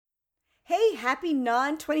Hey, happy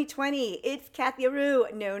non 2020. It's Kathy Aru,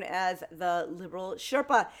 known as the Liberal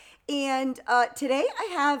Sherpa. And today I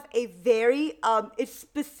have a it's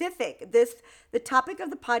specific. The topic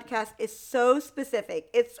of the podcast is so specific.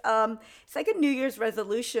 It's like a New Year's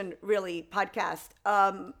resolution, really, podcast.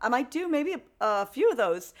 I might do maybe a few of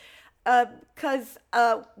those because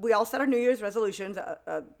we all set our New Year's resolutions.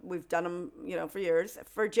 We've done them, for years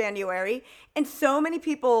for January, and so many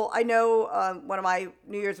people. I know one of my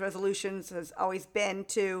New Year's resolutions has always been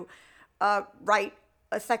to write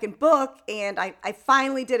a second book, and I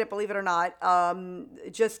finally did it. Believe it or not,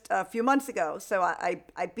 just a few months ago. So I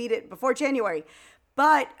beat it before January,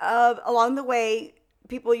 but along the way,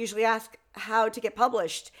 people usually ask how to get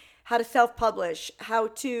published, how to self-publish, how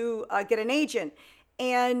to get an agent.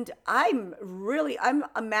 And I'm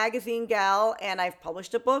a magazine gal and I've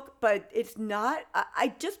published a book, but it's not,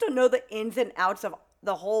 I just don't know the ins and outs of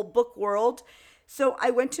the whole book world. So I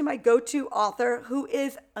went to my go-to author, who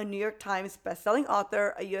is a New York Times bestselling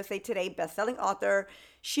author, a USA Today bestselling author.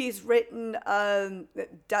 She's written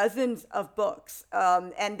dozens of books,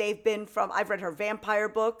 and I've read her vampire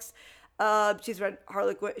books. She's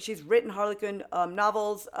written Harlequin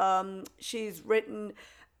novels. She's written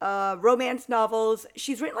romance novels.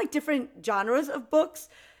 She's written like different genres of books.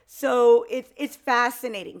 So it's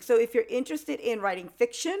fascinating. So if you're interested in writing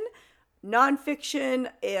fiction, nonfiction,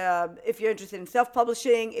 if you're interested in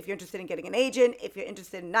self-publishing, if you're interested in getting an agent, if you're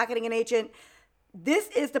interested in not getting an agent, this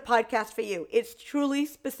is the podcast for you. It's truly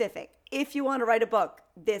specific. If you want to write a book,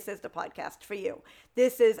 this is the podcast for you.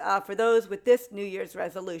 This is for those with this New Year's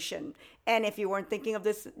resolution. And if you weren't thinking of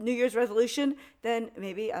this New Year's resolution, then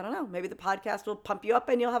maybe, I don't know, maybe the podcast will pump you up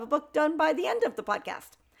and you'll have a book done by the end of the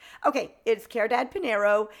podcast. Okay, it's Caridad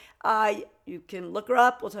Pinero. You can look her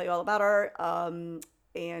up. We'll tell you all about her.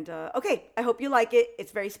 Okay, I hope you like it.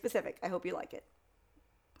 It's very specific. I hope you like it.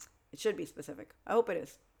 It should be specific. I hope it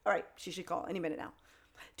is. All right, she should call any minute now.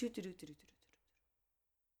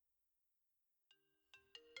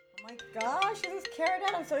 Oh my gosh, this is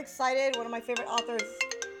Caridad. I'm so excited. One of my favorite authors.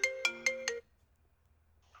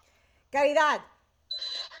 Caridad,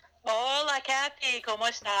 Hola, Kathy. ¿Cómo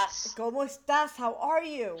estás? ¿cómo estás? How are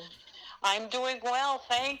you? I'm doing well,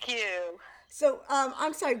 thank you. So,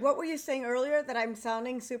 I'm sorry, what were you saying earlier, that I'm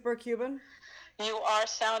sounding super Cuban? You are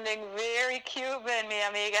sounding very Cuban, mi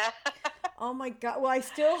amiga. Oh my God. Well, I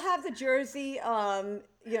still have the Jersey,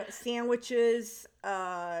 sandwiches,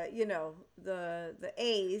 the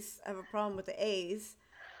A's. I have a problem with the A's.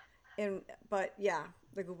 But yeah,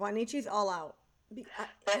 the guanichi's all out. It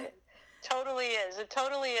totally is. It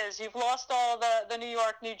totally is. You've lost all the New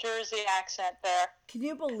York, New Jersey accent there. Can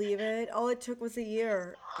you believe it? All it took was a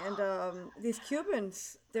year. And these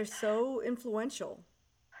Cubans, they're so influential.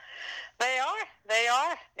 They are. They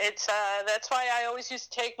are. It's that's why I always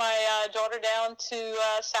used to take my daughter down to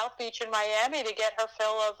South Beach in Miami to get her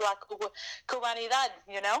fill of la cubanidad.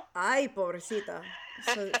 You know. Ay, pobrecita.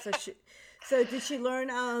 So did she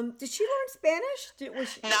learn? Did she learn Spanish?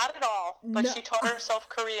 Not at all. But No. she taught herself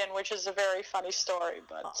Korean, which is a very funny story.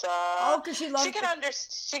 But Because she loves. she can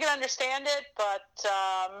understand it, but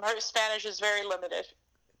her Spanish is very limited.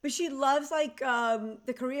 But she loves like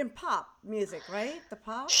the Korean pop music, right? The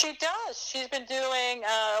pop. She does. She's been doing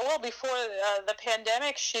before the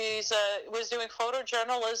pandemic. She's was doing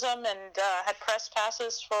photojournalism and had press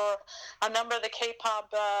passes for a number of the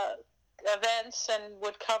K-pop events, and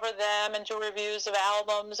would cover them and do reviews of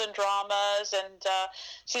albums and dramas. And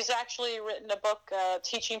she's actually written a book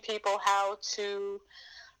teaching people how to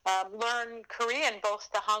learn Korean, both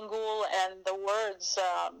the Hangul and the words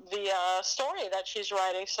via story that she's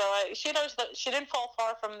writing. So she knows that she didn't fall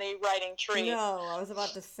far from the writing tree. No, I was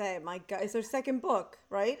about to say, my God, it's her second book,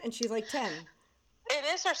 right? And she's like 10. It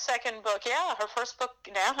is her second book, yeah. Her first book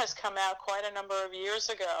now has come out quite a number of years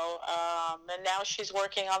ago, and now she's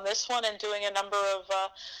working on this one and doing a number of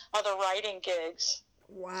other writing gigs.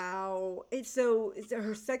 Wow. Is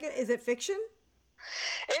it fiction?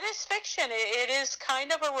 It is fiction. It is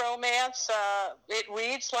kind of a romance. It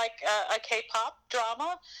reads like a K-pop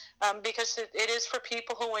drama because it is for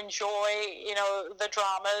people who enjoy, the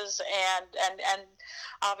dramas and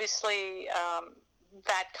obviously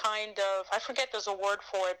that kind of, I forget there's a word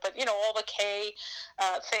for it, but all the K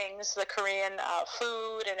things, the Korean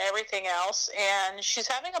food and everything else. And she's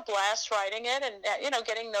having a blast writing it and,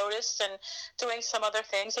 getting noticed and doing some other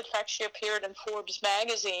things. In fact, she appeared in Forbes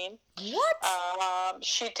magazine. What?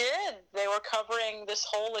 She did. They were covering this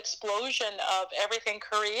whole explosion of everything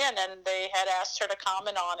Korean, and they had asked her to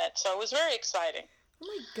comment on it. So it was very exciting. Oh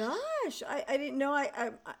my gosh. I didn't know.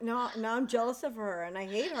 Now I'm jealous of her and I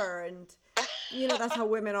hate her. And You know, that's how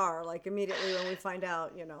women are. Like immediately when we find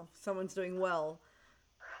out, someone's doing well,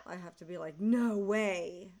 I have to be like, no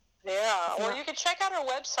way. Yeah, So well, you can check out our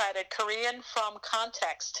website at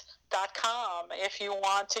KoreanFromContext.com if you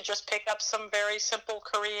want to just pick up some very simple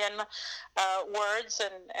Korean words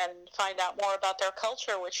and find out more about their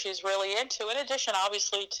culture, which she's really into, in addition,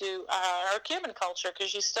 obviously, to her Cuban culture,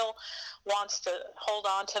 because she still wants to hold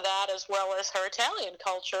on to that as well as her Italian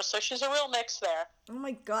culture. So she's a real mix there. oh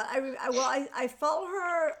my God. I follow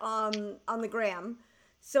her on the gram.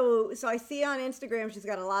 So I see on Instagram she's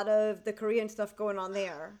got a lot of the Korean stuff going on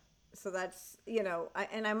there. So that's,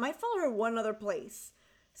 and I might follow her one other place.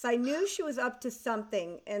 So I knew she was up to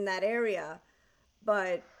something in that area,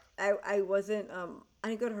 but I wasn't, I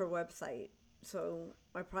didn't go to her website. So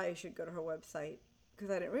I probably should go to her website because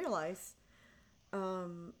I didn't realize.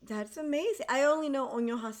 That's amazing. I only know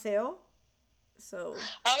Onyo Haseo. So.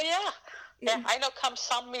 Oh, yeah. Yeah, I know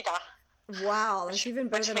Kamsamnida. Wow, that's even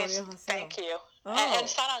better than means Onyo Haseo. thank you. Oh. And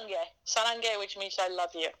Sarange. Sarange, which means I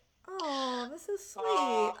love you. Oh, that's so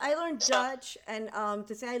sweet. I learned Dutch, and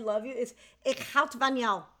to say I love you is ik houd van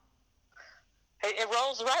jou. It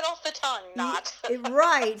rolls right off the tongue, not.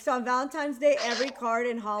 Right. So on Valentine's Day, every card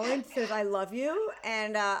in Holland says I love you,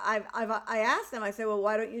 and I asked them. I said, well,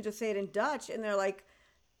 why don't you just say it in Dutch? And they're like,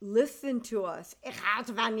 listen to us. Ik houd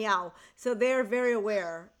van jou. So they're very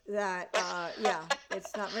aware that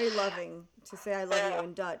it's not very loving to say I love you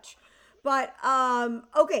in Dutch. But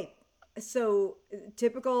okay. So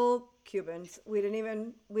typical Cubans, we didn't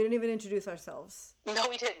even introduce ourselves. No,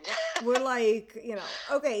 we didn't. We're like,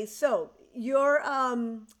 okay, so you're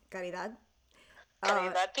Caridad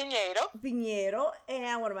Piñero,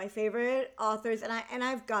 and one of my favorite authors, and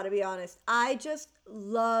I've got to be honest, I just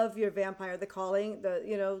love your Vampire the Calling,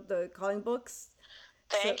 the Calling books.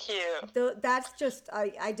 Thank you. That's just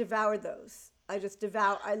I devoured those. I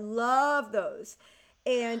love those.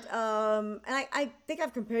 And I think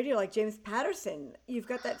I've compared you to like James Patterson. You've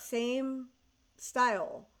got that same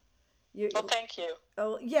style. Well, thank you.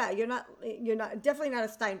 Oh yeah, you're not definitely not a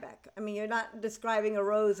Steinbeck. I mean, you're not describing a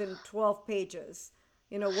rose in 12 pages.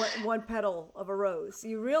 One petal of a rose.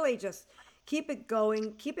 You really just keep it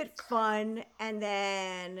going, keep it fun, and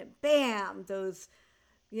then bam, those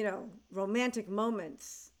romantic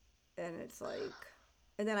moments, and it's like,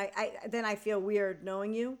 and then I feel weird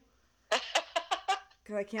knowing you.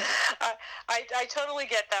 I can't. I totally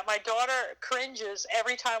get that. My daughter cringes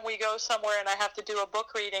every time we go somewhere and I have to do a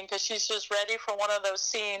book reading because she's just ready for one of those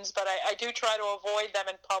scenes, but I do try to avoid them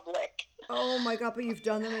in public. Oh my God, but you've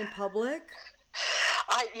done them in public?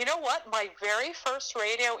 You know what? My very first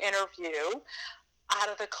radio interview, out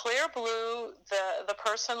of the clear blue, the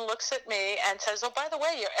person looks at me and says, oh, by the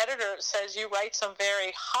way, your editor says you write some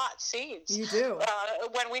very hot scenes. You do.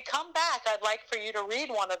 When we come back, I'd like for you to read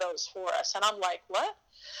one of those for us. And I'm like, what?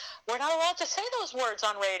 We're not allowed to say those words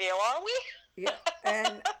on radio, are we? Yeah,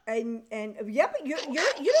 and yeah, but you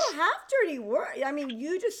don't have dirty words. I mean,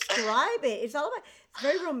 you describe it. It's all about. It's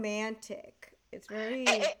very romantic. It's very.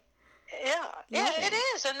 Yeah, it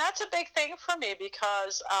is, and that's a big thing for me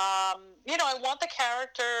because I want the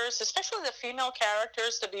characters, especially the female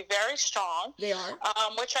characters, to be very strong. They are,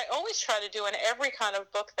 which I always try to do in every kind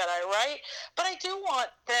of book that I write. But I do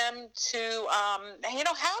want them to,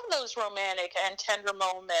 have those romantic and tender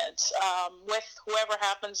moments with whoever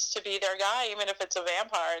happens to be their guy, even if it's a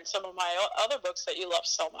vampire in some of my other books that you love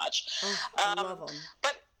so much. Oh, I love them.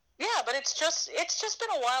 But it's just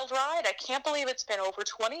been a wild ride. I can't believe it's been over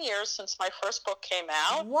 20 years since my first book came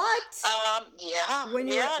out. What? Yeah.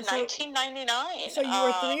 1999. So you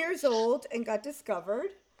were 3 years old and got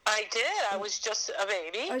discovered. I did. I was just a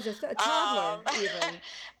baby. I was just a toddler, even.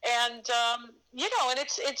 And and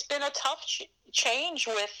it's been a tough change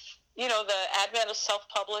with the advent of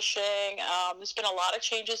self-publishing. There's been a lot of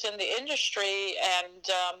changes in the industry, and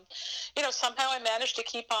somehow I managed to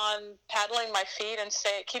keep on paddling my feet and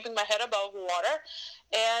keeping my head above water.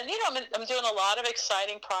 And I'm doing a lot of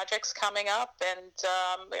exciting projects coming up, and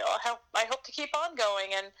I hope to keep on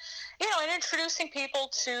going, and and introducing people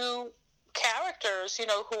to characters,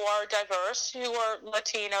 who are diverse, who are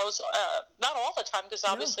Latinos, not all the time, because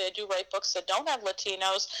obviously I do write books that don't have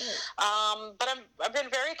Latinos, but I've been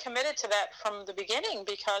very committed to that from the beginning,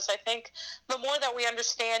 because I think the more that we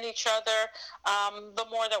understand each other, the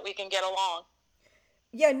more that we can get along.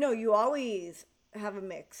 Yeah, no, you always have a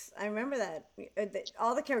mix. I remember that.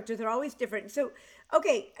 All the characters are always different. So,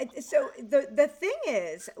 okay, so the thing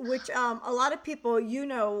is, which a lot of people,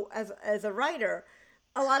 as a writer,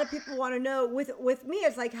 a lot of people want to know with me,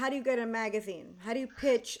 it's like, how do you get a magazine? How do you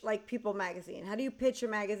pitch like People magazine? How do you pitch a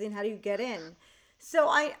magazine? How do you get in? So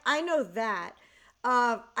I know that.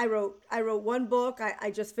 I wrote one book.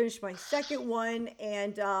 I just finished my second one,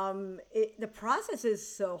 and the process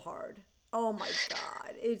is so hard. Oh my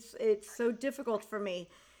God, it's so difficult for me.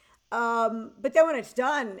 But then when it's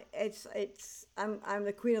done, I'm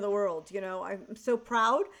the queen of the world. I'm so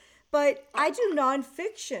proud. But I do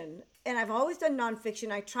nonfiction, and I've always done nonfiction.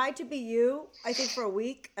 I tried to be you, I think, for a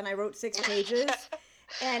week, and I wrote 6 pages,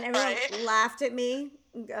 and everyone Right. laughed at me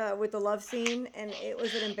with the love scene, and it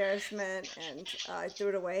was an embarrassment, and I threw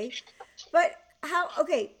it away. But how?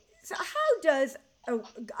 Okay, so how does? Oh,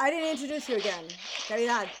 I didn't introduce you again,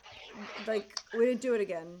 Caridad. Like we didn't do it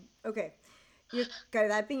again. Okay, you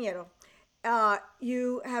Caridad Piñero.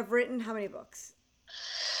 You have written how many books?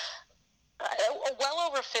 Well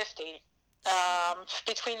over 50.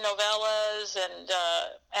 Between novellas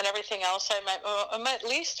and everything else, I'm at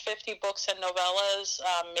least 50 books and novellas,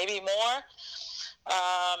 maybe more.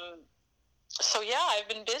 So yeah, I've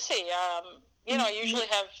been busy. I New usually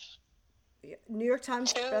have New York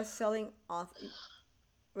Times two. best-selling author.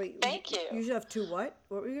 Wait, Thank you you. usually have two what?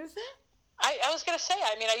 What were you gonna say? I was going to say,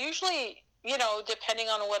 I mean, I usually, depending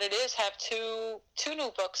on what it is, have two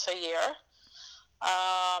new books a year.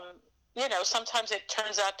 Um, Sometimes it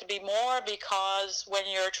turns out to be more because when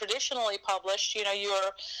you're traditionally published, you're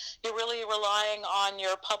really relying on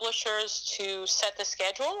your publishers to set the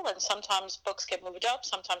schedule, and sometimes books get moved up,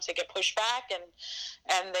 sometimes they get pushed back,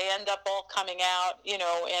 and they end up all coming out,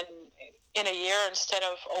 in a year instead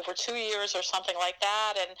of over 2 years or something like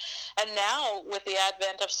that. And now with the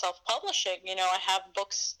advent of self-publishing, I have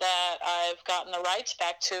books that I've gotten the rights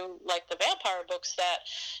back to, like the vampire books that,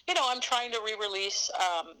 I'm trying to re-release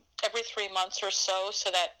every 3 months or so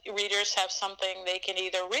that readers have something they can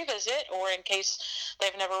either revisit, or in case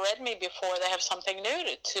they've never read me before, they have something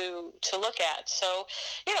new to look at. So,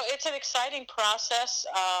 it's an exciting process.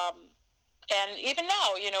 And even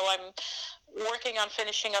now, I'm working on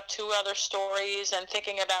finishing up two other stories and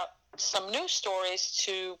thinking about some new stories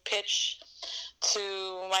to pitch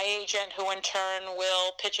to my agent, who in turn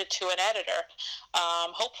will pitch it to an editor,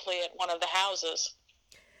 hopefully at one of the houses.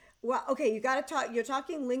 Well, okay, you got to talk. You're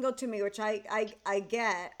talking lingo to me, which I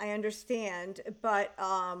get, I understand. But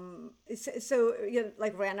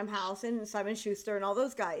like Random House and Simon Schuster and all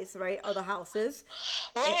those guys, right, are the houses.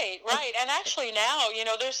 Eh, Right, right. And actually now,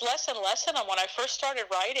 there's less and less of them. When I first started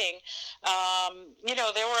writing,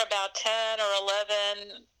 there were about 10 or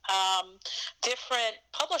 11 different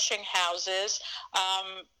publishing houses.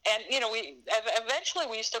 And, eventually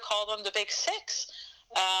we used to call them the Big Six.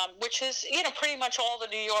 Which is, pretty much all the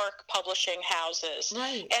New York publishing houses.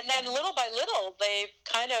 right. And then little by little, they've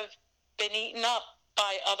kind of been eaten up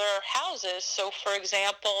by other houses. So, for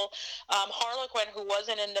example, Harlequin, who was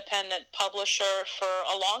an independent publisher for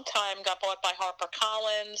a long time, got bought by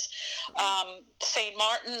HarperCollins. St.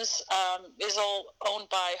 Martin's is owned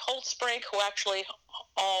by Holtzbrink, who actually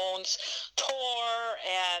owns Tor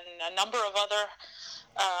and a number of other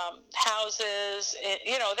houses.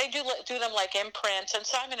 They do them like imprints, and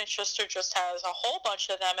Simon and Schuster just has a whole bunch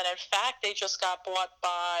of them. And in fact, they just got bought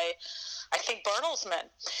by, I think, Bertelsmann.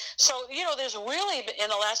 So, there's really, in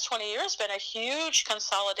the last 20 years, been a huge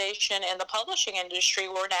consolidation in the publishing industry,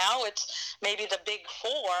 where now it's maybe the big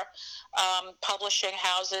four publishing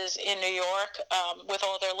houses in New York, with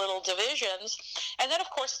all their little divisions. And then, of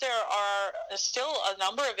course, there are still a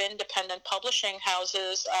number of independent publishing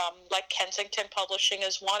houses, like Kensington Publishing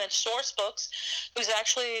is one, and Sourcebooks, who's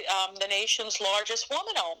actually the nation's largest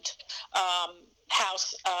woman-owned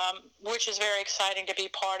house, which is very exciting to be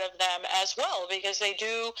part of them as well, because they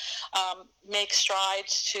do make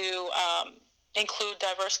strides to include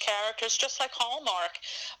diverse characters, just like Hallmark,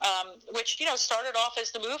 which started off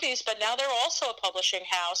as the movies, but now they're also a publishing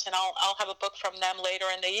house, and I'll have a book from them later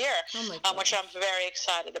in the year, Oh my which I'm gosh. very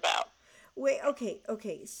excited about. Wait,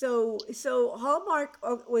 okay. So Hallmark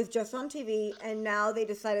was just on TV, and now they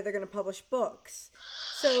decided they're going to publish books.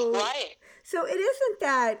 So Right. so it isn't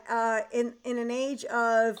that in an age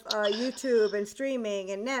of YouTube and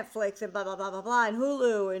streaming and Netflix and blah blah blah blah blah and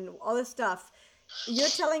Hulu and all this stuff, you're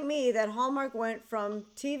telling me that Hallmark went from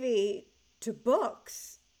TV to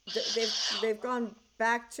books. They've gone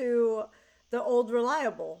back to the old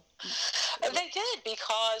reliable. They did,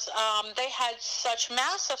 because they had such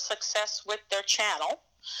massive success with their channel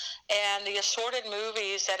and the assorted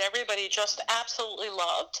movies that everybody just absolutely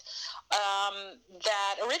loved.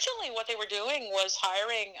 That originally what they were doing was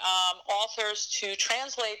hiring authors to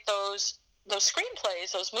translate those those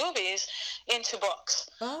screenplays, those movies, into books.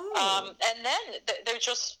 Oh. And then there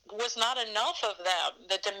just was not enough of them.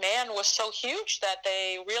 The demand was so huge that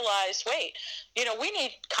they realized, wait, we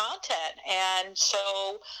need content. And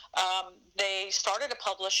so they started a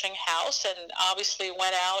publishing house and obviously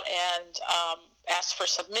went out and asked for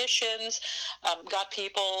submissions, got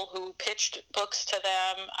people who pitched books to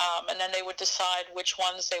them, and then they would decide which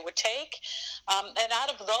ones they would take. And out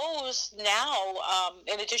of those now,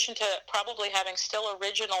 in addition to probably having still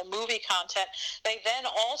original movie content, they then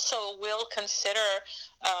also will consider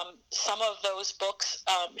some of those books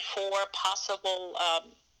for possible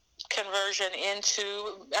conversion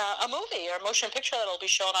into a movie or a motion picture that will be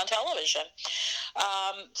shown on television.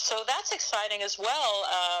 So that's exciting as well.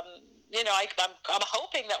 I'm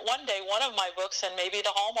hoping that one day one of my books, and maybe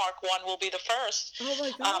the Hallmark one will be the first, Oh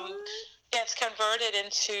my God. gets converted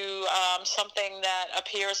into something that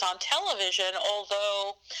appears on television,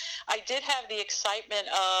 although I did have the excitement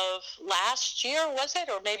of last year, was it?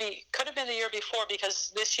 Or maybe could have been the year before,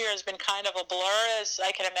 because this year has been kind of a blur, as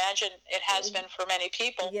I can imagine it has been for many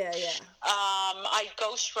people. Yeah. I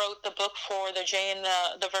ghost wrote the book for the Jane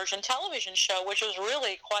the Virgin television show, which was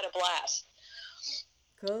really quite a blast.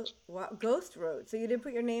 Ghost wrote. So you didn't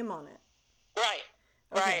put your name on it. Right.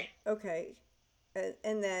 Okay. Right. Okay.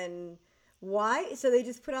 And then why? So they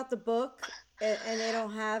just put out the book and they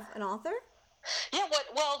don't have an author? Yeah,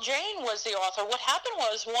 well, Jane was the author. What happened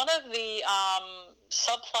was one of the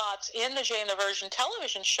subplots in the Jane the Virgin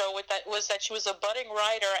television show was that she was a budding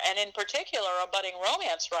writer, and in particular, a budding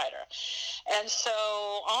romance writer. And so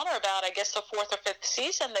on or about, I guess, the 4th or 5th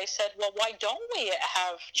season, they said, well, why don't we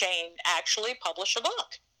have Jane actually publish a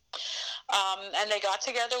book? And they got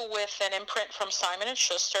together with an imprint from Simon &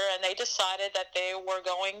 Schuster, and they decided that they were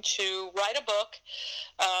going to write a book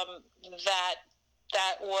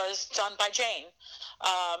that was done by Jane.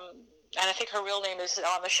 And I think her real name is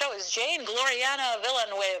on the show is Jane Gloriana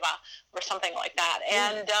Villanueva or something like that.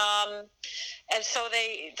 And so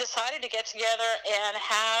they decided to get together and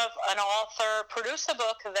have an author produce a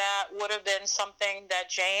book that would have been something that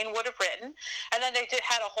Jane would have written. And then they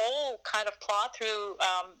had a whole kind of plot through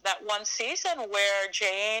that one season where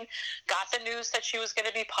Jane got the news that she was going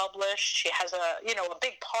to be published. She has a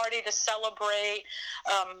big party to celebrate,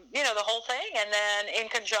 the whole thing. And then in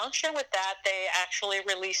conjunction with that, they actually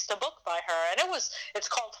released a book by her. And it's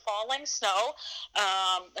called Falling Snow.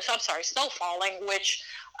 Snow Falling, which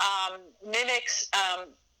mimics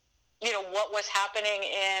what was happening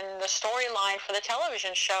in the storyline for the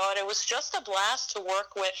television show. And it was just a blast to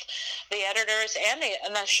work with the editors and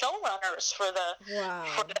the showrunners for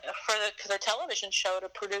the television show to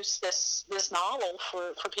produce this novel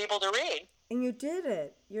for people to read. And you did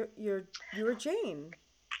it. You're Jane.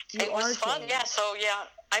 It was fun. Jane. Yeah. So yeah,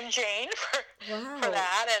 I'm Jane for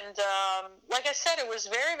that. And like I said, it was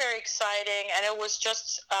very, very exciting, and it was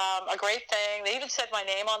just a great thing. They even said my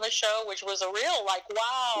name on the show, which was a real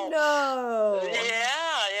wow. No.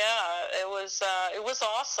 Yeah. It was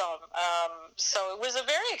awesome. So it was a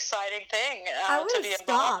very exciting thing to be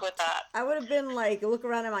involved with that. I would have been look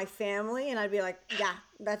around at my family, and I'd be like, yeah,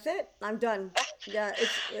 that's it. I'm done. Yeah,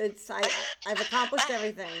 I've accomplished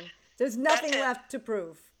everything. There's nothing left to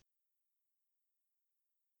prove.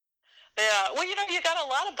 Yeah, well, you got a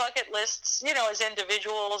lot of bucket lists, as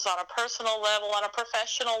individuals, on a personal level, on a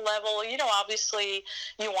professional level. Obviously,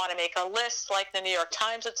 you want to make a list like the New York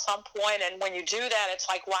Times at some point, and when you do that, it's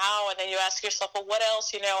like, wow, and then you ask yourself, well, what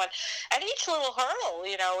else, and each little hurdle,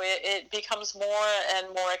 it becomes more and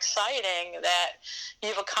more exciting that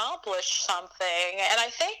you've accomplished something. And I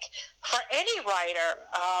think for any writer,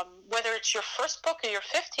 whether it's your first book or your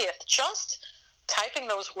 50th, just typing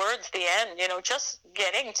those words at the end, just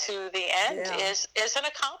getting to the end is an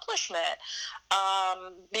accomplishment,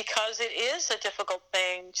 because it is a difficult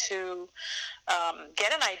thing to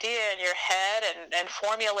get an idea in your head and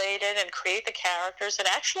formulate it and create the characters and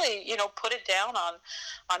actually, put it down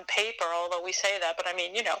on paper, although we say that, but I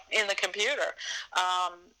mean, in the computer,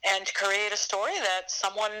 and create a story that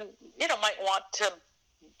someone, might want to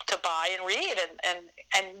buy and read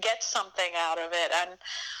and get something out of it. And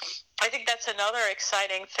I think that's another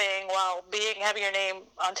exciting thing. While having your name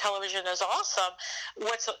on television is awesome,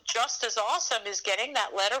 what's just as awesome is getting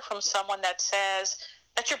that letter from someone that says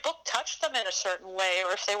that your book touched them in a certain way,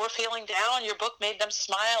 or if they were feeling down, your book made them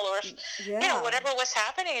smile, or if, whatever was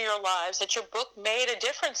happening in your lives, that your book made a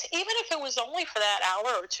difference, even if it was only for that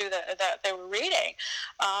hour or two that they were reading.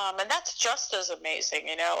 And that's just as amazing,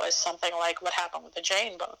 as something like what happened with the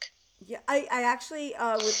Jane book. Yeah, I actually,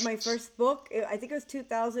 with my first book, I think it was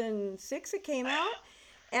 2006 it came out.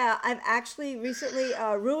 I've actually recently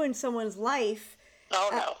ruined someone's life,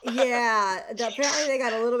 Oh no. Yeah, apparently they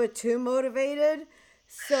got a little bit too motivated.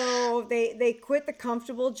 So they quit the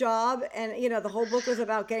comfortable job, and the whole book was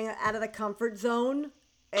about getting out of the comfort zone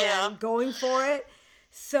Yeah. and going for it.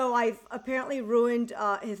 So I've apparently ruined.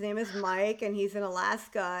 His name is Mike, and he's in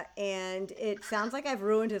Alaska, and it sounds like I've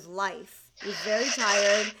ruined his life. He's very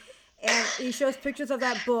tired, and he shows pictures of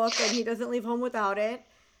that book, and he doesn't leave home without it.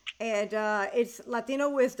 And it's Latino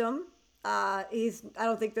wisdom. I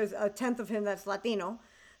don't think there's a tenth of him that's Latino,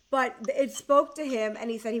 but it spoke to him,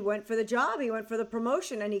 and he said he went for the job, he went for the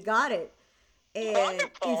promotion, and he got it. And he's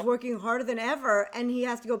Wonderful. working harder than ever, and he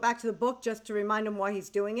has to go back to the book just to remind him why he's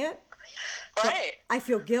doing it. But Right. I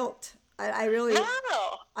feel guilt. I really, No,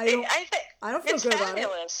 I don't, I think I don't feel it's good about it.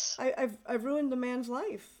 fabulous. I've ruined the man's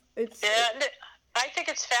life. Yeah, I think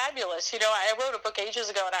it's fabulous. I wrote a book ages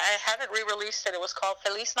ago, and I haven't re-released it. It was called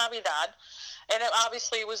Feliz Navidad, and it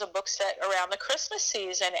obviously was a book set around the Christmas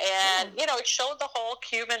season. And it showed the whole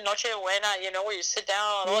Cuban Noche Buena. Where you sit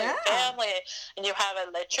down with all your Yeah, family, and you have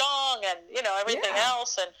a lechon, and everything yeah,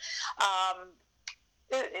 else. And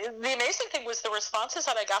the amazing thing was the responses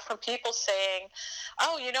that I got from people saying,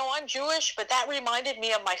 "Oh, I'm Jewish, but that reminded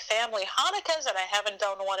me of my family Hanukkahs, and I haven't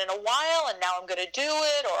done one in a while, and now I'm going to do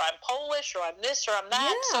it, or I'm Polish, or I'm this, or I'm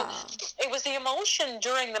that." So yeah, it was the emotion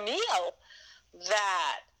during the meal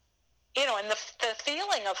that and the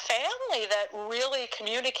feeling of family that really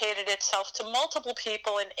communicated itself to multiple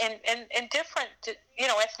people in different,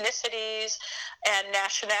 ethnicities and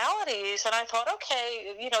nationalities. And I thought,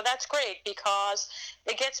 okay, that's great because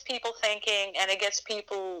it gets people thinking and it gets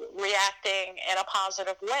people reacting in a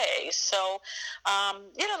positive way. So,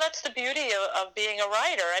 that's the beauty of being a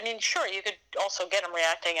writer. I mean, sure, you could also get them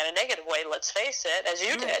reacting in a negative way, let's face it, as you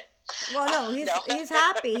right. did. Well, no, he's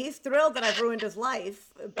happy. He's thrilled that I've ruined his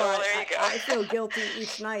life, Well, but there you I go. feel guilty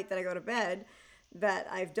each night that I go to bed that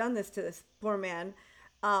I've done this to this poor man.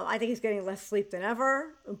 I think he's getting less sleep than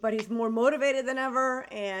ever, but he's more motivated than ever,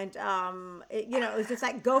 and it's just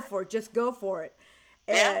like go for it, just go for it.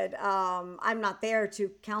 Yeah. And I'm not there to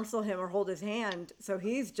counsel him or hold his hand, so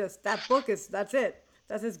he's just that's it,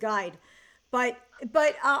 that's his guide. But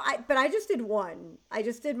I just did one. I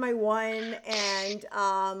just did my one, and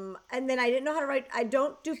then I didn't know how to write. I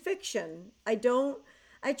don't do fiction. I don't.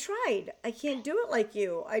 I tried. I can't do it like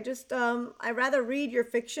you. I rather read your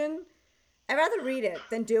fiction. I rather read it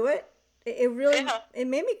than do it. It really Yeah. it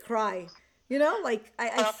made me cry. Like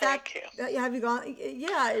I Oh, sat. thank you. Have you gone?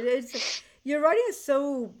 Yeah, it's your writing is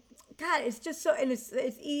so. God, it's just so, and it's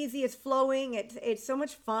easy. It's flowing. It's so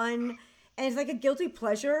much fun, and it's like a guilty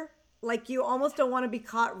pleasure. Like you almost don't want to be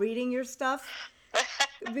caught reading your stuff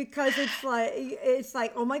because it's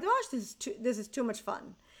like oh my gosh, this is too much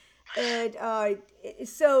fun. And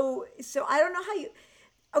so I don't know how you.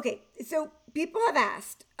 Okay, so people have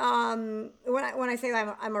asked when I say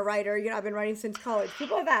I'm a writer. I've been writing since college.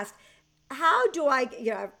 People have asked, how do I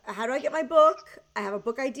get my book? I have a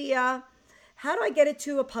book idea. How do I get it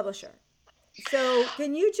to a publisher? So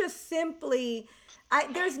can you just simply?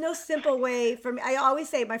 There's no simple way for me. I always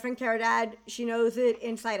say my friend Cara Dad, she knows it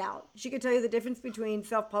inside out. She can tell you the difference between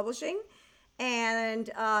self-publishing and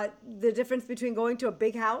the difference between going to a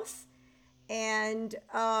big house and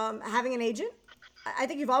having an agent. I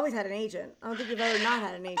think you've always had an agent. I don't think you've ever not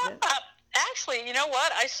had an agent. Actually, you know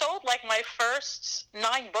what? I sold like my first 9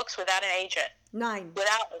 books without an agent. 9.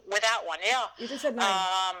 Without one, yeah. You just said 9.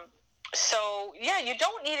 So yeah, you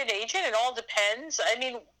don't need an agent. It all depends. I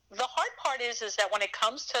mean, the hard part is that when it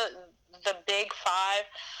comes to the big 5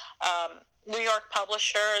 New York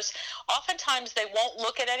publishers, oftentimes they won't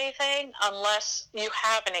look at anything unless you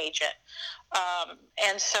have an agent.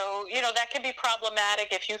 And so, that can be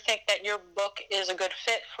problematic if you think that your book is a good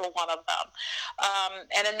fit for one of them.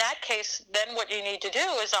 And in that case, then what you need to do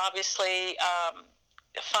is obviously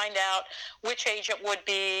find out which agent would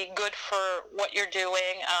be good for what you're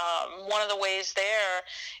doing. One of the ways there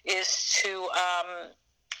is to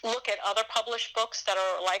look at other published books that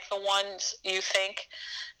are like the ones you think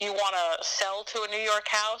you want to sell to a New York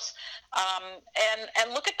house,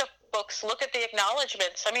 and look at the books, look at the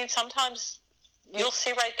acknowledgments. I mean, sometimes you'll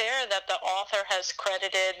see right there that the author has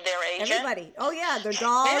credited their agent. Everybody. Oh yeah, their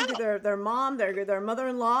dog, Yeah. their mom, their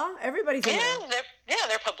mother-in-law. Everybody's in there.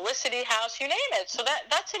 Their publicity house, you name it. So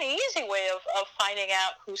that's an easy way of finding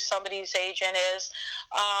out who somebody's agent is.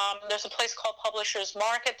 There's a place called Publishers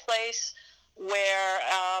Marketplace where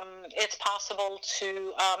it's possible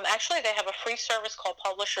to actually they have a free service called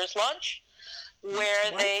Publishers Lunch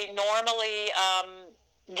where What? they normally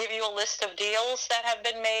give you a list of deals that have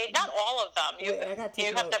been made. Not all of them. Wait, I gotta take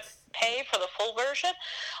you have to notes. pay for the full version.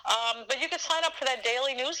 But you can sign up for that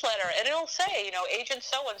daily newsletter, and it'll say, agent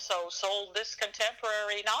so-and-so sold this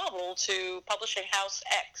contemporary novel to publishing house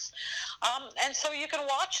X. And so you can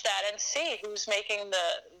watch that and see who's making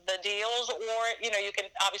the deals, or, you can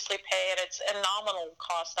obviously pay it. It's a nominal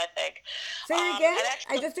cost, I think. Say it again. And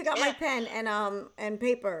actually, I just took out my pen and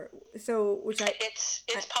paper. So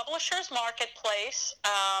it's Publishers Marketplace.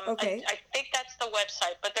 Okay. I think that's the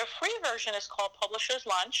website, but their free version is called Publishers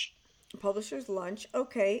Lunch. Publishers Lunch.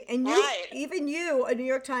 Okay. And you, Right. even you, a New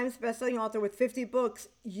York Times bestselling author with 50 books,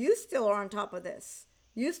 you still are on top of this.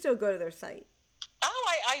 You still go to their site. Oh,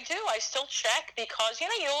 I do. I still check because, you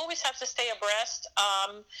always have to stay abreast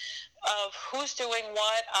of who's doing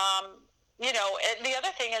what. And the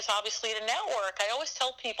other thing is obviously to network. I always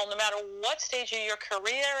tell people, no matter what stage of your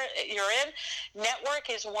career you're in, network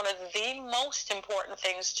is one of the most important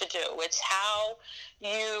things to do. It's how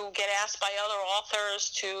you get asked by other authors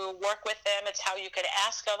to work with them. It's how you could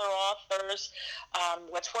ask other authors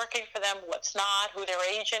what's working for them, what's not, who their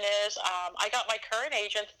agent is. I got my current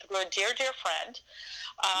agent through a dear, dear friend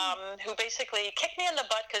who basically kicked me in the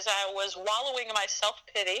butt because I was wallowing in my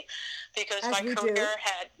self-pity because my career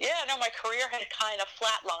had kind of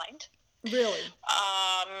flatlined. Really?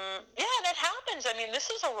 Yeah, and it happens. I mean, this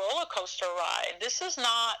is a roller coaster ride. This is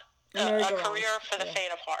not a career for the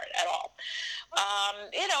faint of heart at all.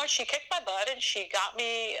 She kicked my butt, and she got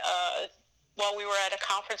me while we were at a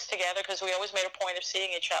conference together because we always made a point of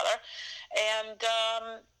seeing each other. And,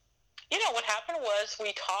 what happened was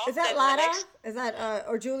we talked. Is that Lada? Is that,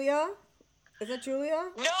 or Julia? Is that Julia?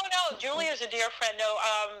 No, Julia's a dear friend. No,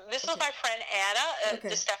 this is my friend Anna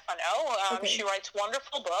DeStefano. She writes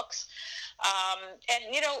wonderful books.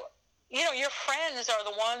 And, your friends are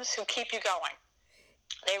the ones who keep you going.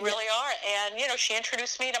 They really are. And, she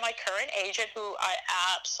introduced me to my current agent, who I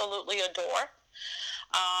absolutely adore.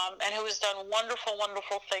 And who has done wonderful,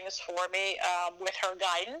 wonderful things for me with her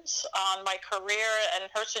guidance on my career and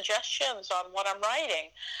her suggestions on what I'm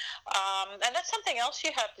writing. And that's something else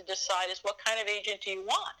you have to decide is what kind of agent do you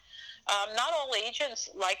want? Not all agents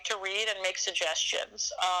like to read and make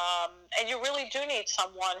suggestions. And you really do need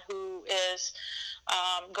someone who is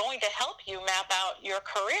going to help you map out your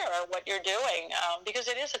career or what you're doing because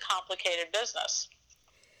it is a complicated business.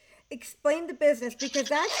 Explain the business because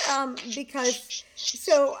that's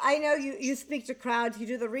so I know you speak to crowds, you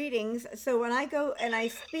do the readings. So when I go and I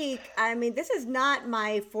speak, I mean this is not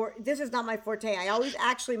my forte. I always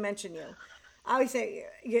actually mention you. I always say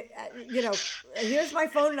here's my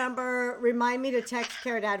phone number. Remind me to text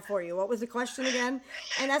Cara Dad for you. What was the question again?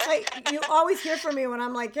 And that's like you always hear from me when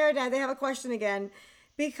I'm like, Cara Dad, they have a question again.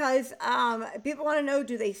 Because people want to know,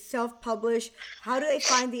 do they self-publish? How do they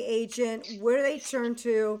find the agent? Where do they turn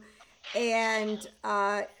to? And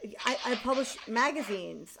I publish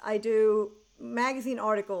magazines. I do magazine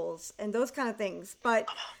articles and those kind of things. But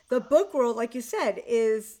the book world, like you said,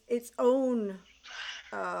 is its own.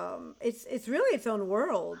 It's really its own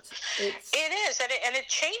world. It is, and it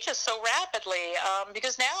changes so rapidly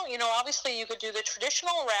because now, obviously you could do the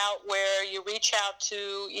traditional route where you reach out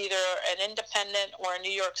to either an independent or a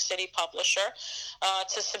New York City publisher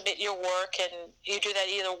to submit your work, and you do that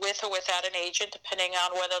either with or without an agent, depending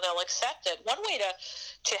on whether they'll accept it. One way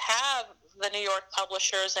to have the New York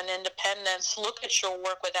publishers and independents look at your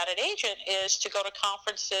work without an agent is to go to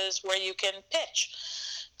conferences where you can pitch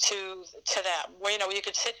to them, where you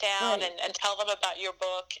could sit down and tell them about your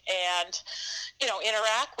book and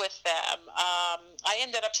interact with them. I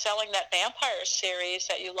ended up selling that vampire series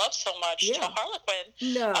that you love so much to Harlequin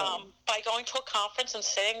by going to a conference and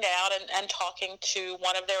sitting down and talking to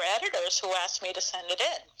one of their editors who asked me to send it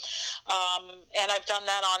in. And I've done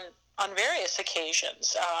that on various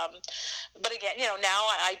occasions. But again, now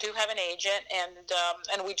I do have an agent,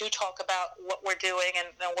 and we do talk about what we're doing and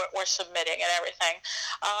what we're submitting and everything.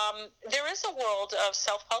 There is a world of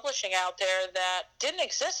self-publishing out there that didn't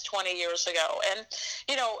exist 20 years ago. And,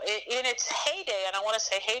 in its heyday, and I want to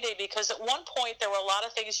say heyday because at one point there were a lot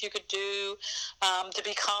of things you could do to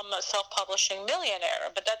become a self-publishing millionaire,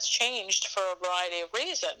 but that's changed for a variety of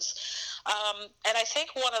reasons. And I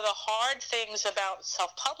think one of the hard things about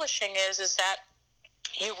self-publishing is that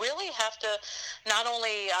you really have to not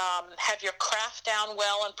only have your craft down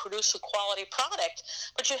well and produce a quality product,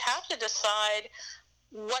 but you have to decide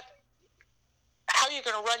how you're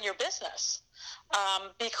going to run your business.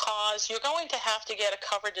 Because you're going to have to get a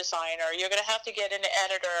cover designer, you're going to have to get an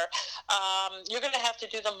editor, you're going to have to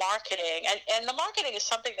do the marketing. And the marketing is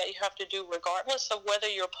something that you have to do regardless of whether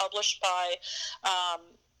you're published by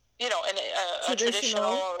a traditional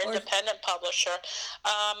or independent publisher.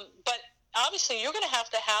 But obviously you're going to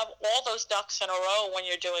have all those ducks in a row when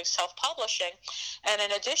you're doing self-publishing. And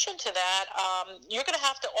in addition to that, you're going to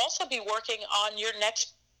have to also be working on your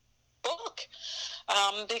next book,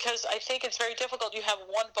 because I think it's very difficult. You have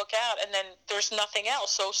one book out and then there's nothing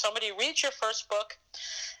else. So somebody reads your first book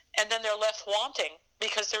and then they're left wanting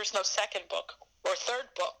because there's no second book or third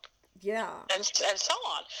book. Yeah. And so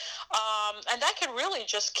on. And that can really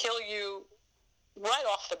just kill you right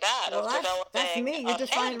off the bat of developing that's me. You a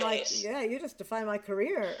define fan base. you just defined my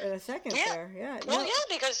career in a second there. Yeah. Well,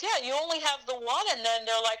 because you only have the one, and then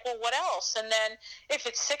they're like, well, what else? And then if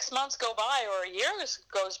it's 6 months go by or a year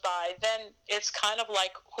goes by, then it's kind of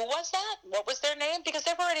like, who was that? What was their name? Because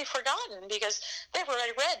they've already forgotten, because they've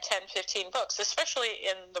already read 10, 15 books, especially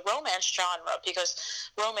in the romance genre,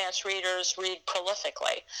 because romance readers read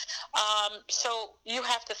prolifically. So you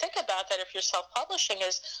have to think about that if you're self-publishing,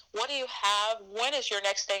 is what do you have? When is your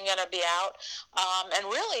next thing going to be out? And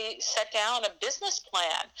really set down a business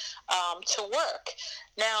plan to work.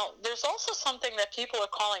 Now, there's also something that people are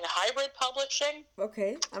calling hybrid publishing.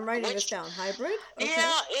 Okay, I'm writing this down. Hybrid? Okay.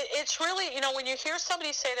 Yeah, it's really, when you hear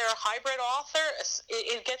somebody say they're a hybrid author,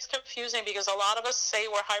 it gets confusing, because a lot of us say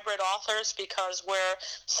we're hybrid authors because we're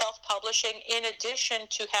self-publishing in addition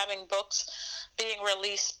to having books being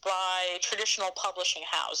released by traditional publishing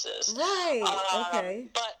houses. Right, okay.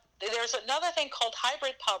 But there's another thing called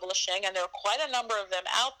hybrid publishing, and there are quite a number of them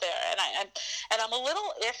out there. And I'm a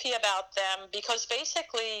little iffy about them, because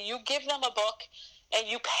basically you give them a book and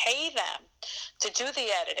you pay them to do the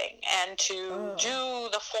editing and to do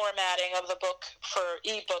the formatting of the book for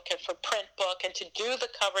ebook and for print book, and to do the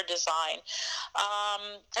cover design.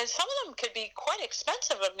 And some of them could be quite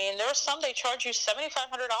expensive. I mean, there are some they charge you $7,500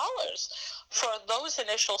 for those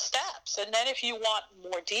initial steps. And then if you want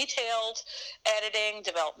more detailed editing,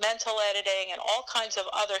 developmental editing, and all kinds of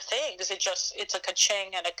other things, it's a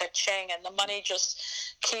ka-ching and a ka-ching, and the money just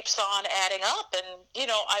keeps on adding up. And,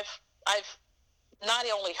 I've not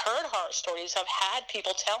only heard horror stories, I've had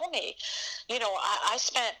people tell me, I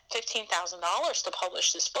spent $15,000 to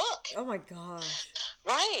publish this book. Oh my gosh.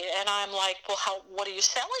 Right. And I'm like, well, what are you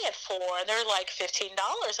selling it for? And they're like $15.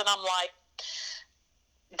 And I'm like,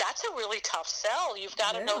 that's a really tough sell. You've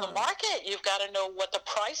got to know the market. You've got to know what the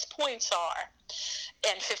price points are.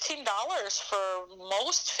 And $15 for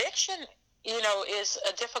most fiction, is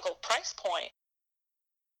a difficult price point.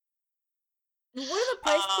 What are the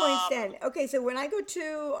price points then? Okay, so when I go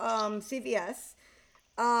to CVS,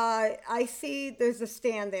 I see there's a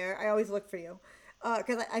stand there. I always look for you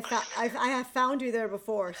because I have found you there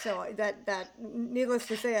before. So that needless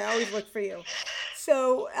to say, I always look for you.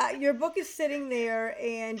 So your book is sitting there,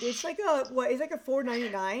 and it's like it's like a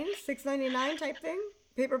 $4.99, $6.99 type thing,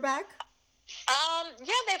 paperback.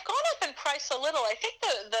 They've gone up in price a little. I think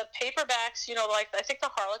the paperbacks, I think the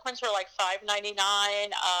Harlequins are like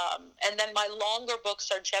 $5.99, and then my longer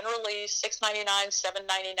books are generally $6.99,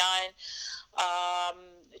 $7.99.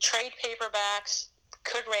 Trade paperbacks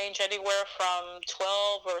could range anywhere from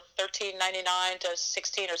 $12 or $13.99 to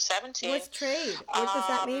 $16 or $17. What's trade? What does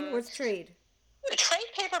that mean? What's trade?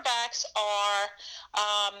 Trade paperbacks are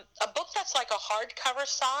a book that's like a hardcover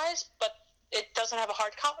size, but it doesn't have a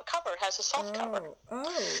hard cover. It has a soft cover.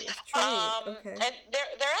 It's trade. Okay. And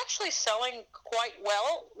they're actually selling quite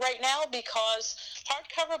well right now, because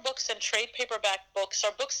hardcover books and trade paperback books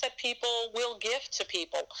are books that people will give to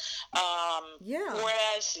people.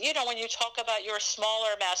 Whereas, when you talk about your smaller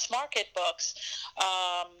mass market books,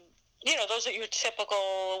 those are your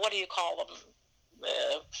typical, what do you call them?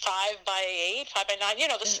 5x8,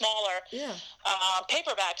 5x9, the smaller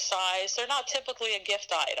paperback size. They're not typically a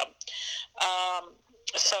gift item.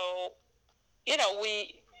 So, it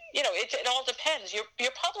all depends.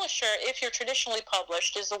 Your publisher, if you're traditionally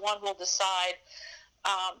published, is the one who will decide,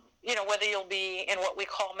 whether you'll be in what we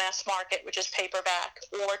call mass market, which is paperback,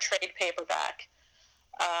 or trade paperback,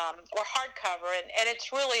 or hardcover. And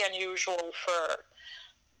it's really unusual for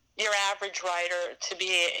your average writer to be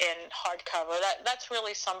in hardcover. That's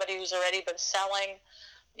really somebody who's already been selling,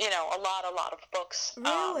 a lot of books.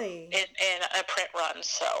 Really? In a print run.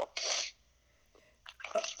 So.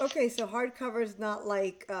 Okay, so hardcover is not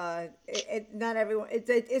like not everyone.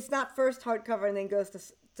 It's not first hardcover and then goes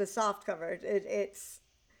to soft cover. It's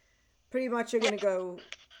pretty much you're going to go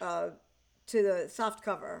to the soft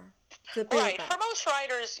cover. Right. For most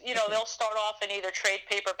writers, they'll start off in either trade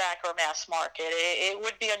paperback or mass market. It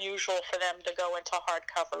would be unusual for them to go into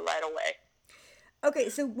hardcover right away. Okay,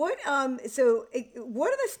 so what are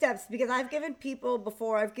the steps? Because I've given people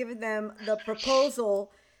before, I've given them the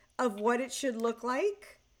proposal of what it should look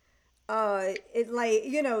like. it like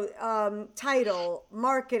title,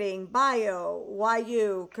 marketing, bio,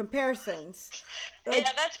 YU, comparisons. Yeah, Like,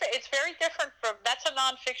 it's very different from that's a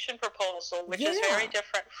nonfiction proposal, which is very yeah,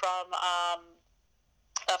 different from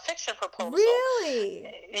a fiction proposal. really.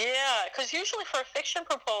 Yeah, because usually for a fiction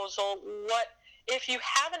proposal, what if you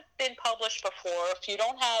haven't been published before, if you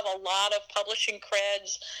don't have a lot of publishing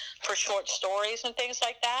creds for short stories and things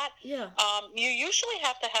like that, Yeah. you usually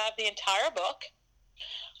have to have the entire book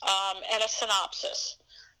and a synopsis.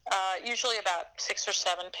 Usually about 6 or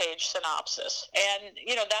 7 page synopsis, and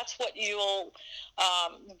that's what you'll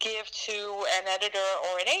give to an editor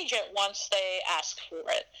or an agent once they ask for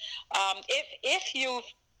it. If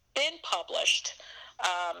you've been published,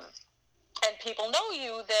 um, and people know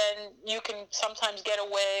you, then you can sometimes get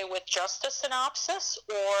away with just a synopsis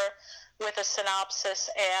or with a synopsis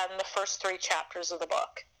and the first 3 chapters of the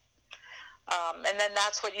book. And then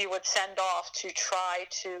that's what you would send off to try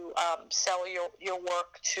to sell your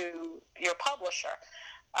work to your publisher.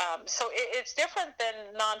 So it's different than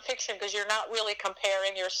nonfiction because you're not really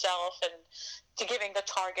comparing yourself and to giving the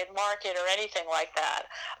target market or anything like that.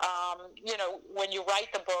 When you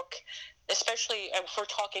write the book, especially if we're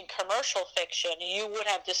talking commercial fiction, you would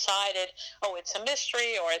have decided, oh, it's a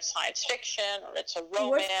mystery or it's science fiction or it's a What's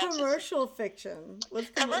romance. commercial fiction? What's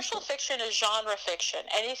Commercial fiction is genre fiction.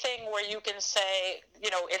 Anything where you can say,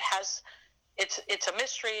 it's a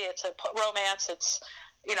mystery, it's a romance, it's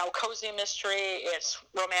cozy mystery, it's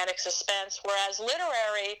romantic suspense, whereas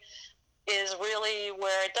literary is really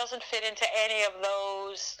where it doesn't fit into any of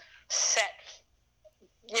those set,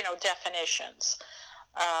 definitions.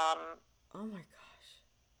 Oh my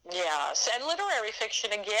gosh. Yes, and literary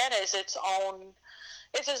fiction again is its own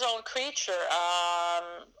creature.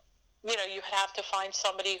 You have to find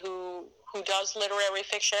somebody who does literary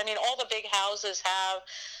fiction. I mean, all the big houses have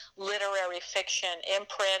literary fiction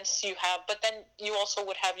imprints. But then you also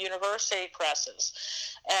would have university presses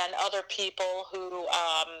and other people who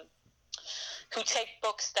take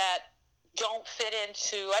books that don't fit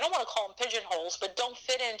into, I don't want to call them pigeonholes, but don't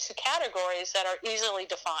fit into categories that are easily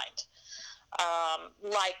defined,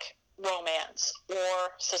 like romance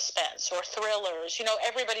or suspense or thrillers.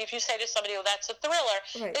 Everybody, if you say to somebody, oh, that's a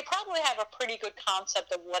thriller, Right. they probably have a pretty good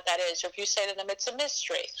concept of what that is. Or if you say to them, it's a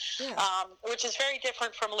mystery, Yeah. Which is very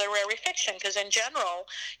different from literary fiction, because in general,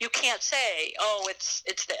 you can't say, oh, it's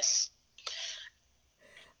this.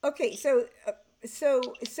 Okay, so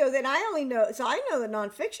then I only know, so I know the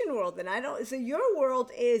nonfiction world, and I don't. So your world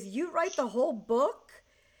is you write the whole book.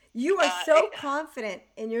 You are so confident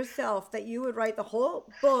in yourself that you would write the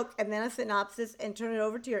whole book and then a synopsis and turn it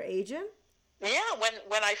over to your agent. Yeah,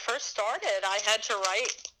 when I first started, I had to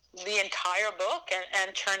write the entire book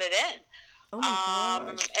and turn it in. Oh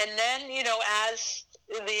my gosh. And then, as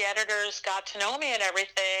the editors got to know me and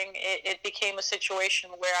everything, it became a situation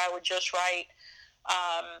where I would just write,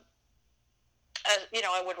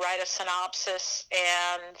 I would write a synopsis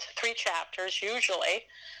and 3 chapters usually.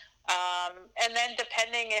 And then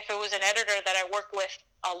depending if it was an editor that I worked with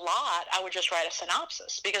a lot, I would just write a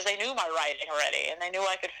synopsis because they knew my writing already and they knew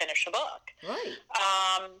I could finish a book. Right.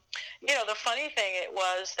 The funny thing it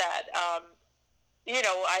was that,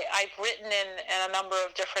 I've written in a number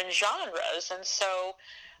of different genres, and so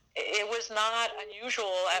it was not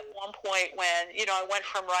unusual at one point when, I went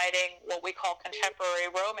from writing what we call contemporary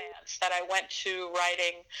romance, that I went to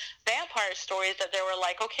writing vampire stories, that they were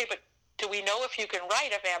like, okay, but do we know if you can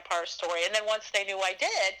write a vampire story? And then once they knew I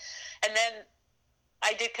did, and then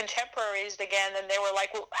I did contemporaries again, and they were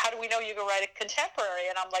like, well, how do we know you can write a contemporary?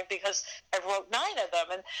 And I'm like, because I wrote 9 of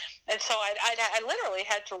them. And so I literally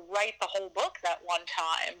had to write the whole book that one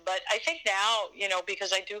time. But I think now,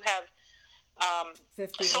 because I do have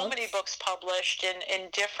so many books published in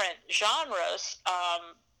different genres,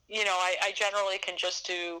 I generally can just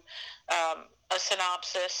do a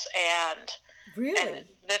synopsis and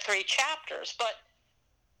the 3 chapters. But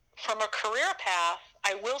from a career path,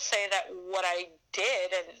 I will say that what I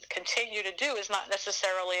did and continue to do is not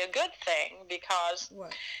necessarily a good thing, because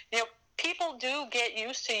people do get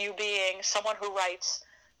used to you being someone who writes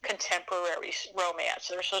contemporary romance.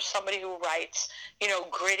 There's somebody who writes,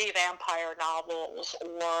 gritty vampire novels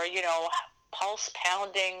or,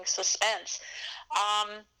 pulse-pounding suspense.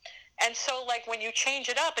 And so, like, when you change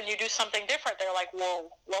it up and you do something different, they're like, whoa,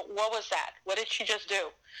 what was that? What did she just do?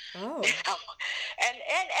 Oh.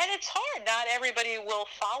 And it's hard. Not everybody will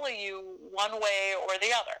follow you one way or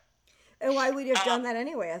the other. And why would you have done that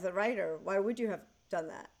anyway as a writer? Why would you have done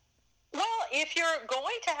that? Well, if you're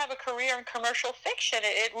going to have a career in commercial fiction,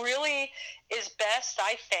 it really is best,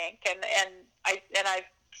 I think, and I've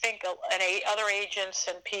think other agents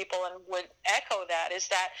and people and would echo that, is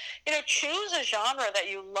that, choose a genre that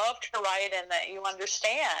you love to write and that you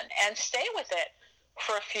understand, and stay with it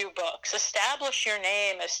for a few books. Establish your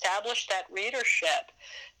name, establish that readership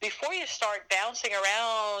before you start bouncing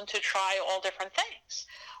around to try all different things.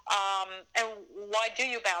 And why do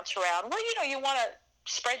you bounce around? Well, you want to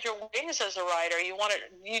spread your wings as a writer. You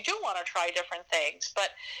do want to try different things, but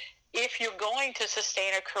if you're going to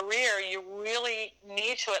sustain a career, you really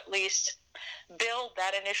need to at least build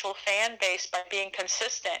that initial fan base by being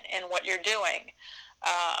consistent in what you're doing.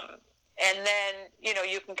 And then,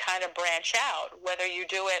 you can kind of branch out, whether you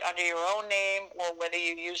do it under your own name or whether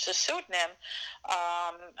you use a pseudonym.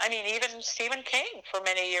 Even Stephen King for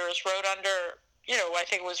many years wrote under, I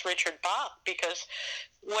think it was Richard Bach, because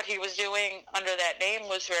what he was doing under that name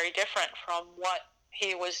was very different from what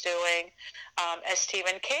he was doing as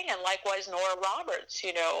Stephen King. And likewise, Nora Roberts,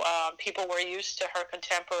 people were used to her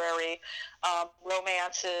contemporary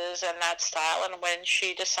romances and that style. And when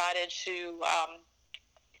she decided to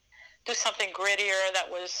do something grittier that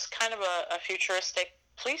was kind of a futuristic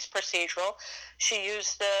police procedural, she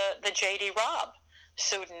used the J.D. Robb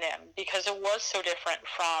pseudonym because it was so different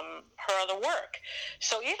from her other work.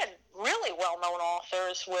 So even really well-known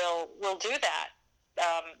authors will do that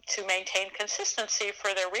to maintain consistency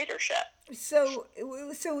for their readership. So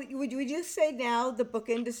would you say now the book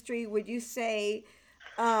industry? Would you say,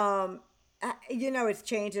 it's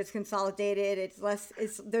changed, it's consolidated,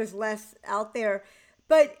 there's less out there,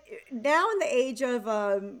 but now in the age of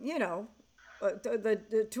the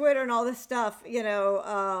Twitter and all this stuff,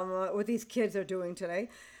 what these kids are doing today,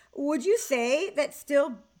 would you say that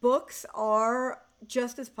still books are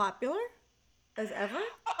just as popular as ever?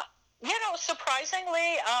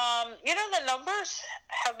 Surprisingly, the numbers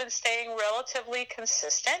have been staying relatively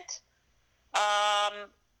consistent.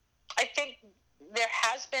 I think there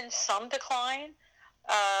has been some decline.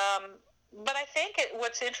 But I think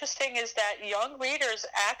what's interesting is that young readers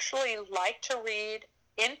actually like to read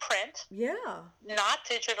in print, not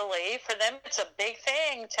digitally. For them, it's a big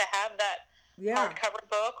thing to have that hardcover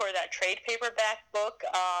book or that trade paperback book.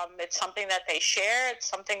 It's something that they share. It's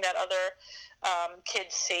something that other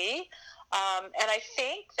kids see. And I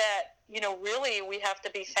think that, really we have to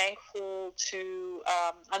be thankful to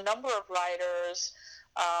a number of writers,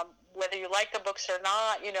 whether you like the books or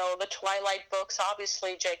not. The Twilight books,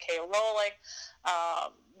 obviously J.K. Rowling,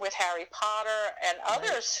 with Harry Potter, and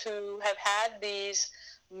others who have had these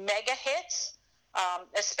mega hits,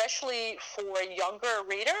 especially for younger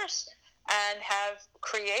readers, and have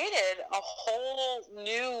created a whole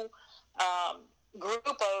new group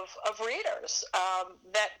of readers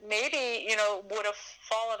that maybe would have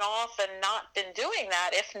fallen off and not been doing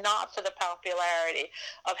that if not for the popularity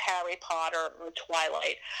of Harry Potter or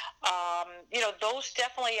Twilight. Those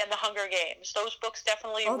definitely, and the Hunger Games, those books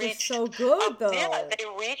definitely reached. They're so good though. Yeah,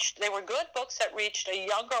 they were good books that reached a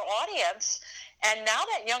younger audience. And now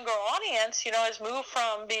that younger audience, has moved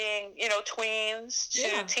from being, tweens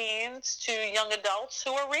to teens to young adults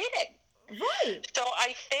who are reading. Right. So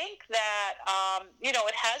I think that,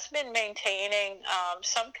 it has been maintaining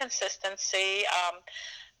some consistency,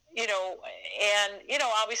 and,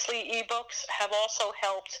 obviously ebooks have also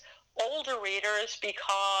helped older readers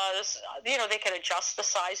because, they can adjust the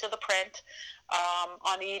size of the print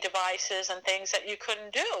on e-devices and things that you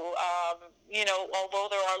couldn't do. Although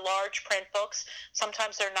there are large print books,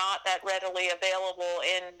 sometimes they're not that readily available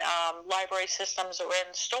in library systems or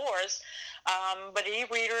in stores. But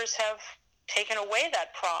e-readers have taken away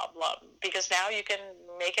that problem because now you can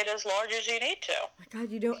make it as large as you need to. Oh my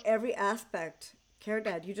God, you know every aspect. Care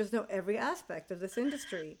Dad, you just know every aspect of this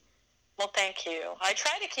industry. Well, thank you. I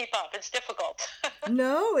try to keep up. It's difficult.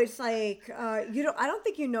 No, it's like, I don't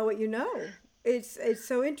think you know what you know. It's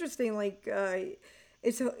so interesting. Like,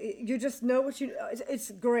 you just know what you,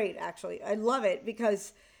 it's great, actually. I love it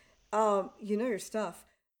because, you know your stuff.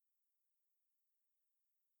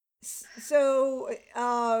 So,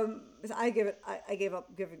 I gave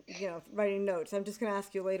up giving, writing notes. I'm just going to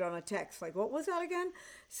ask you later on a text, like, what was that again?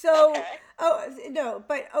 So, Okay. oh, no,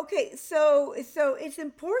 but okay. So it's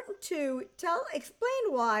important to explain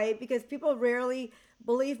why, because people rarely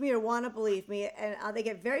believe me or want to believe me. And they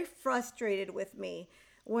get very frustrated with me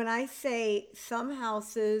when I say some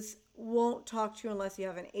houses won't talk to you unless you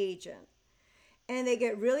have an agent. And they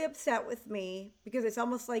get really upset with me because it's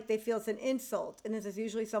almost like they feel it's an insult. And this is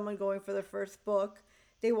usually someone going for their first book.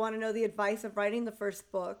 They want to know the advice of writing the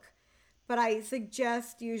first book. But I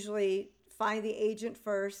suggest usually find the agent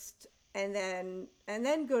first and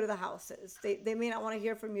then go to the houses. They may not want to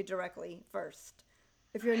hear from you directly first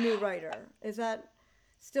if you're a new writer. Is that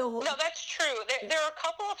still. No, that's true. There are a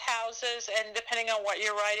couple of houses, and depending on what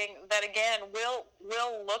you're writing, that again will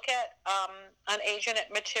look at an agent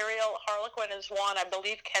at material. Harlequin is one. I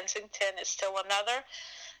believe Kensington is still another.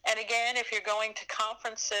 And again, if you're going to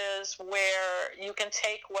conferences where you can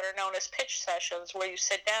take what are known as pitch sessions, where you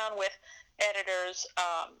sit down with editors,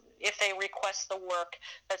 if they request the work,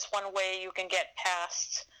 that's one way you can get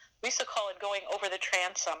past. We used to call it going over the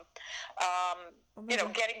transom.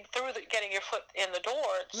 Getting your foot in the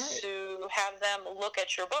door to have them look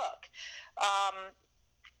at your book.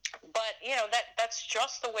 But that's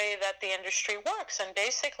just the way that the industry works, and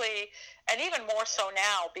basically, and even more so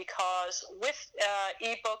now, because with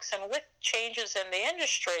ebooks and with changes in the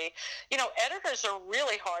industry, editors are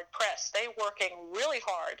really hard pressed. They're working really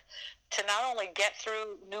hard to not only get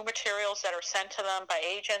through new materials that are sent to them by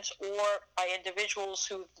agents or by individuals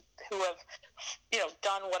who have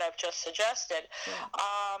done what I've just suggested.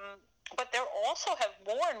 Yeah. But they also have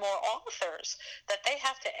more and more authors that they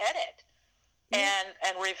have to edit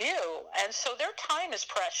and review, and so their time is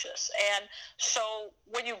precious. And so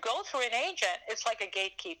when you go through an agent, it's like a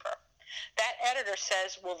gatekeeper. That editor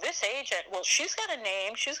says, well, this agent, she's got a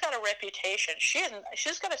name, she's got a reputation,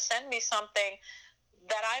 she's going to send me something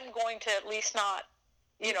that I'm going to at least not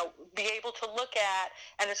be able to look at,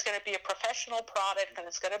 and it's going to be a professional product, and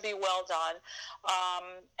it's going to be well done.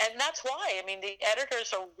 And that's why, the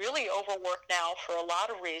editors are really overworked now for a lot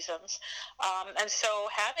of reasons. And so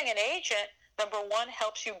having an agent, number one,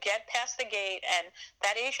 helps you get past the gate, and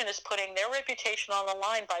that agent is putting their reputation on the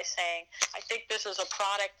line by saying, I think this is a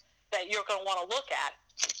product that you're going to want to look at.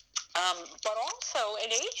 But also,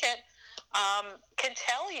 an agent can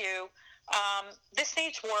tell you, this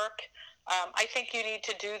needs work. I think you need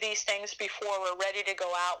to do these things before we're ready to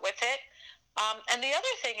go out with it. And the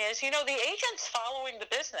other thing is, the agent's following the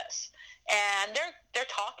business, and they're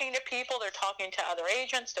talking to people, they're talking to other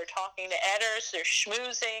agents, they're talking to editors, they're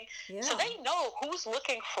schmoozing. Yeah. So they know who's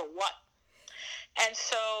looking for what. And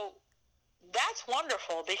so that's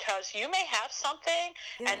wonderful, because you may have something,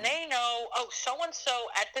 and they know, so-and-so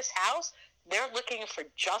at this house, they're looking for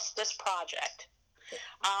just this project.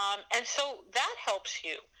 And so that helps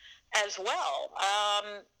you as well.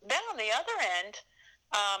 Then on the other end,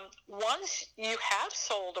 once you have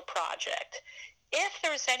sold a project, if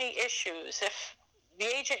there's any issues, if the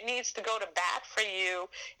agent needs to go to bat for you,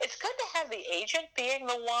 it's good to have the agent being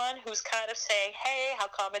the one who's kind of saying, hey, how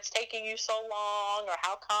come it's taking you so long, or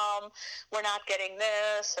how come we're not getting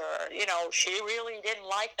this, or, she really didn't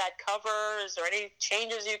like that cover, is there any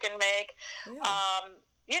changes you can make?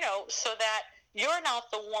 So that you're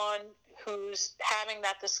not the one who's having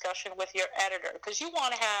that discussion with your editor, because you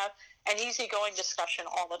want to have an easygoing discussion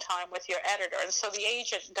all the time with your editor. And so the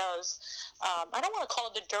agent does, I don't want to call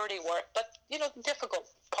it the dirty work, but, the difficult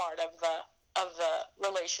part of the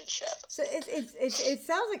relationship. So it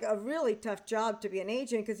sounds like a really tough job to be an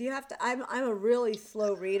agent, because you have to, I'm a really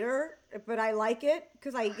slow reader, but I like it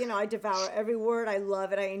because I devour every word. I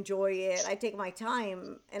love it. I enjoy it. I take my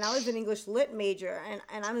time, and I was an English lit major,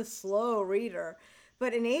 and I'm a slow reader.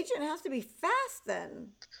 But an agent has to be fast then,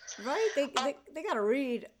 right? They got to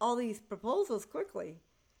read all these proposals quickly.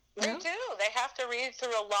 They do. They have to read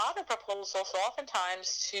through a lot of proposals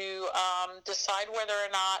oftentimes to decide whether or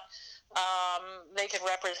not they can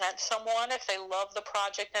represent someone, if they love the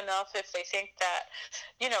project enough, if they think that,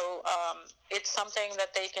 it's something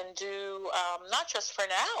that they can do, not just for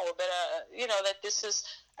now, but, that this is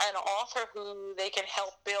an author who they can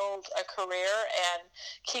help build a career and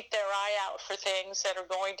keep their eye out for things that are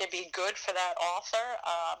going to be good for that author.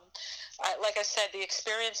 Like I said, the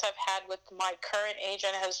experience I've had with my current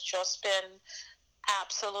agent has just been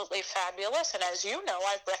absolutely fabulous. And as you know,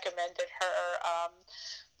 I've recommended her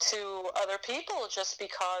to other people just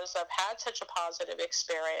because I've had such a positive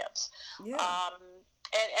experience. Yeah.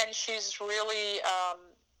 And she's really,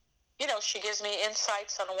 she gives me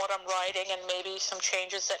insights on what I'm writing and maybe some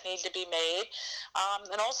changes that need to be made,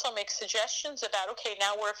 and also makes suggestions about, okay,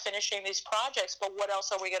 now we're finishing these projects, but what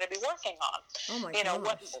else are we going to be working on? Oh my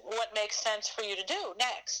gosh. What makes sense for you to do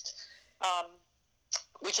next?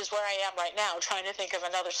 Which is where I am right now, trying to think of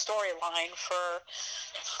another storyline for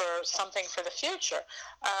something for the future.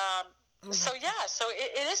 So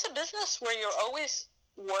it is a business where you're always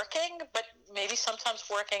working, but maybe sometimes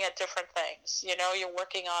working at different things. You're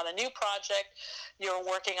working on a new project, you're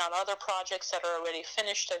working on other projects that are already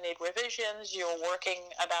finished and need revisions, you're working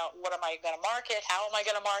about what am I going to market, how am I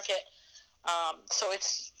going to market. So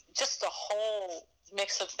it's just a whole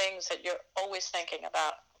mix of things that you're always thinking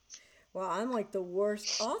about. Well, I'm like the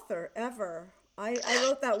worst author ever. I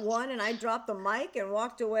wrote that one and I dropped the mic and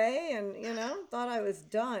walked away and, thought I was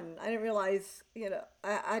done. I didn't realize,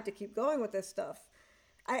 I had to keep going with this stuff.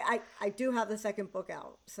 I do have the second book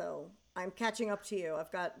out, so I'm catching up to you.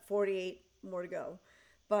 I've got 48 more to go.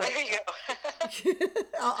 But There you go.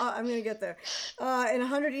 I'm going to get there in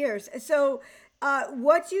 100 years. So,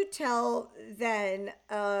 what do you tell then?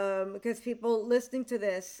 Because people listening to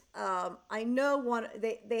this, I know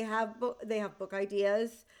they have book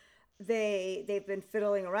ideas. They've been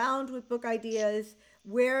fiddling around with book ideas.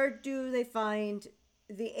 Where do they find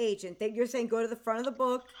the agent? You're saying go to the front of the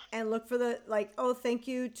book and look for the oh, thank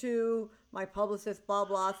you to my publicist, blah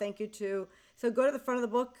blah. Thank you to. So go to the front of the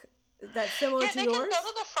book. That's similar to they yours? can go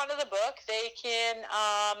to the front of the book. They can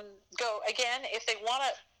go, again, if they want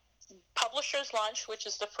a publisher's lunch, which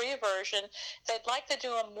is the free version. If they'd like to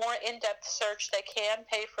do a more in-depth search, they can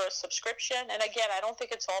pay for a subscription. And again, I don't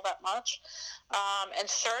think it's all that much. And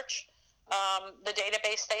search the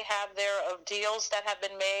database they have there of deals that have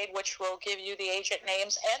been made, which will give you the agent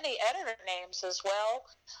names and the editor names as well.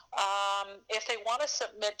 If they want to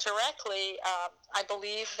submit directly, I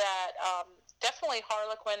believe that definitely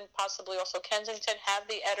Harlequin, possibly also Kensington, have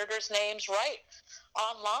the editors' names right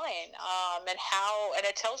online, and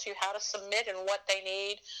it tells you how to submit and what they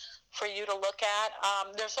need for you to look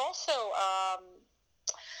at. There's also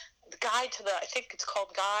the I think it's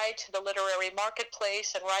called Guide to the Literary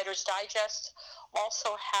Marketplace, and Writer's Digest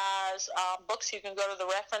also has books. You can go to the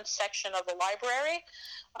reference section of the library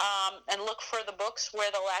and look for the books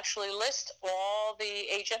where they'll actually list all the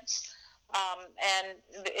agents. And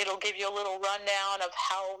it'll give you a little rundown of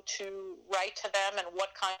how to write to them and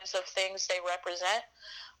what kinds of things they represent.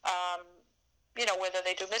 Whether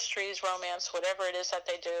they do mysteries, romance, whatever it is that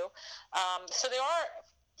they do. So there are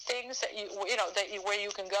things that where you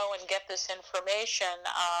can go and get this information,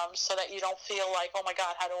 so that you don't feel like, oh my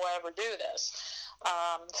God, how do I ever do this?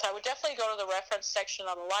 So I would definitely go to the reference section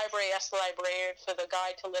of the library, ask the librarian for the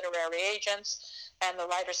Guide to Literary Agents, and the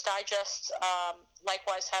Writer's Digest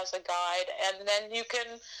likewise has a guide, and then you can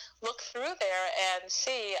look through there and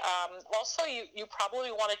see. Also, you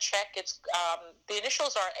probably want to check, the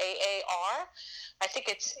initials are AAR. I think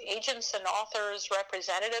it's Agents and Authors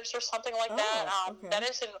Representatives or something like that. Okay. That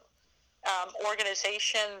is an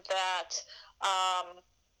organization that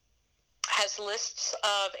has lists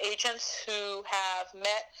of agents who have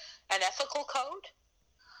met an ethical code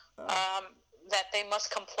that they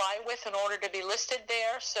must comply with in order to be listed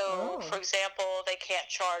there. So, for example, they can't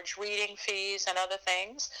charge reading fees and other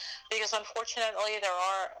things, because unfortunately there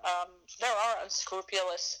are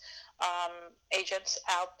unscrupulous agents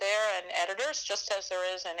out there and editors, just as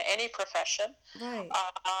there is in any profession. Right.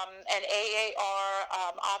 And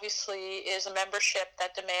AAR obviously is a membership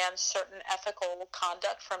that demands certain ethical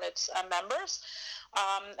conduct from its members.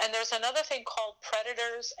 And there's another thing called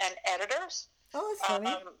Predators and Editors. Oh, that's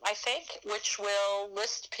funny. I think, which will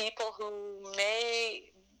list people who may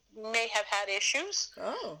have had issues.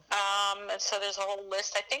 Oh. And so there's a whole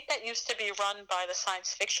list. I think that used to be run by the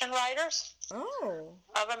Science Fiction Writers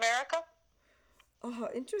of America. Oh,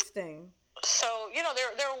 interesting. So,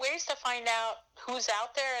 there are ways to find out who's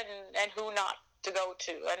out there and who not to go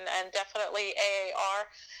to. And definitely AAR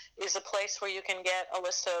is a place where you can get a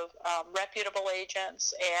list of reputable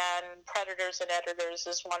agents, and Predators and Editors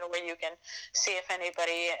is one where you can see if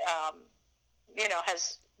anybody,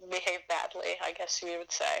 has behaved badly, I guess you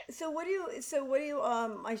would say. So what do you, it's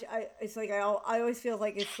like, I always feel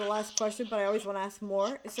like it's the last question, but I always want to ask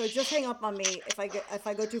more. So just hang up on me if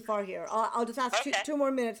I go too far here. I'll just ask two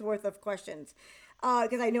more minutes worth of questions.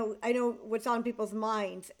 Because I know what's on people's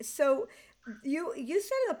minds. So you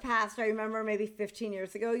said in the past, I remember maybe 15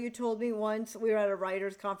 years ago, you told me once, we were at a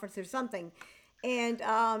writers conference or something, and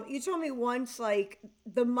you told me once, like,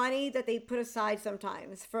 the money that they put aside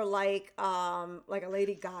sometimes for like a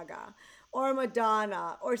Lady Gaga or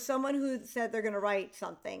Madonna or someone who said they're going to write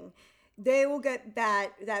something, they will get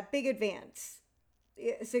that big advance.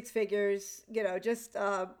 6 figures, just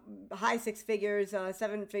high 6 figures,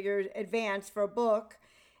 7 figures advance for a book.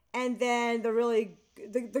 And then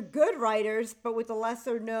the good writers, but with the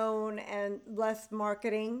lesser known and less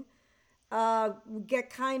marketing, get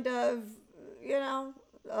kind of,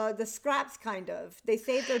 the scraps kind of. They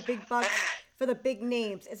save their big bucks for the big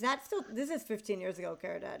names. Is that still, this is 15 years ago,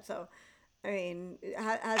 Caridad. So, I mean,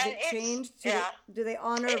 has it changed? Do they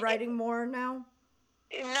honor writing more now?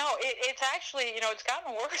 No, it's actually, it's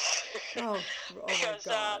gotten worse. Oh because,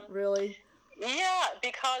 my God, really? Yeah,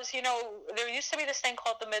 because, there used to be this thing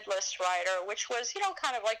called the mid-list writer, which was,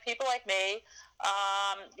 kind of like people like me,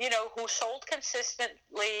 who sold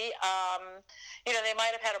consistently. They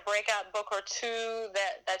might have had a breakout book or two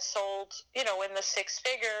that sold, in the six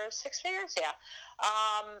figures, yeah.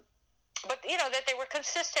 But, that they were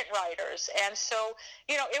consistent writers. And so,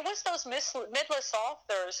 it was those mid-list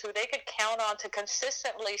authors who they could count on to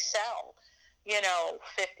consistently sell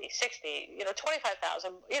 50, 60,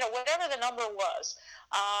 25,000, whatever the number was.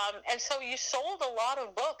 And so you sold a lot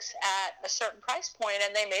of books at a certain price point,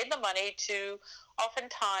 and they made the money to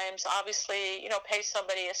oftentimes, obviously, pay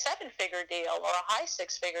somebody a seven-figure deal or a high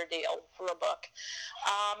six-figure deal for a book.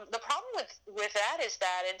 The problem with that is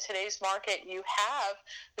that in today's market, you have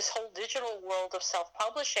this whole digital world of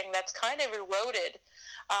self-publishing that's kind of eroded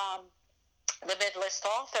the mid-list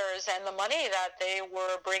authors and the money that they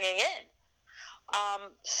were bringing in.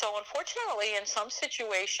 So unfortunately, in some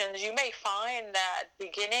situations, you may find that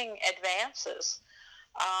beginning advances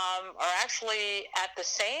are actually at the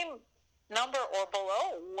same number or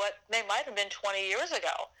below what they might have been 20 years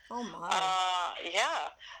ago. Oh my! Yeah,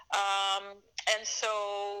 and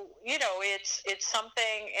so it's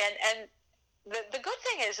something, and the good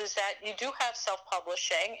thing is that you do have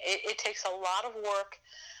self-publishing. It takes a lot of work.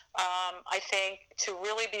 I think to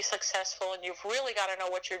really be successful, and you've really got to know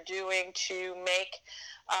what you're doing to make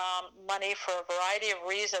money for a variety of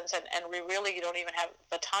reasons, and we really don't even have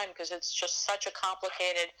the time because it's just such a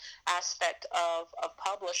complicated aspect of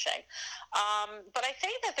publishing. But I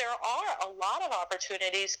think that there are a lot of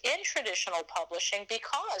opportunities in traditional publishing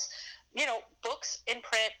because, books in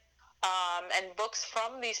print and books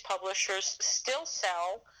from these publishers still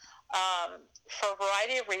sell for a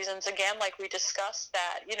variety of reasons. Again, like we discussed,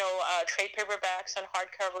 that trade paperbacks and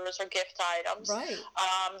hardcovers are gift items. Right.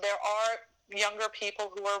 There are younger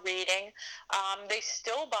people who are reading. They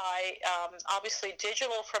still buy, obviously,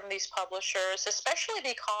 digital from these publishers, especially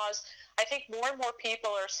because I think more and more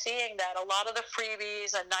people are seeing that a lot of the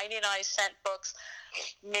freebies and 99-cent books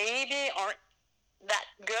maybe aren't that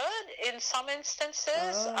good in some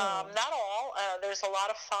instances. Not all. There's a lot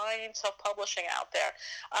of fine self-publishing out there.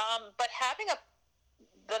 But having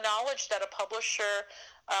the knowledge that a publisher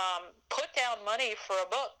put down money for a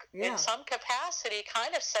book in some capacity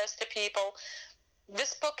kind of says to people,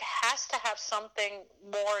 this book has to have something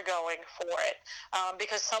more going for it,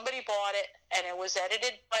 because somebody bought it and it was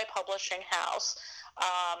edited by a publishing house.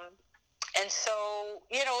 And so,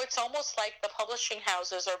 it's almost like the publishing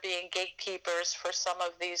houses are being gatekeepers for some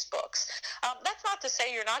of these books. That's not to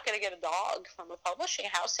say you're not going to get a dog from a publishing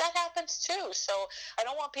house. That happens too. So I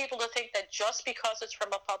don't want people to think that just because it's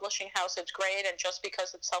from a publishing house, it's great, and just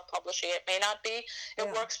because it's self-publishing, it may not be.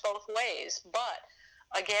 It works both ways. But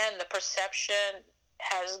again, the perception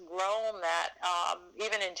has grown that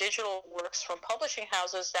even in digital works from publishing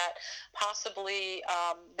houses, that possibly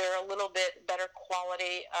they're a little bit better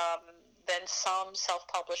quality than some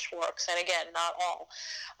self-published works, and again, not all.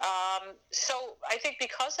 So I think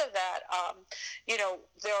because of that,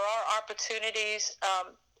 there are opportunities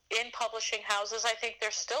in publishing houses. I think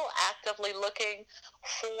they're still actively looking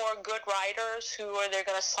for good writers they're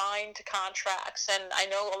going to sign to contracts, and I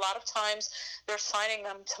know a lot of times they're signing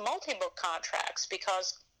them to multi-book contracts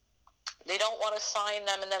because they don't want to sign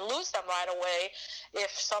them and then lose them right away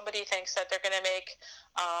if somebody thinks that they're going to make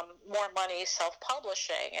more money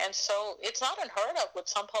self-publishing. And so it's not unheard of with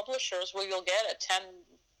some publishers where you'll get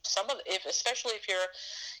especially if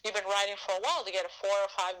you've been writing for a while, to get a 4 or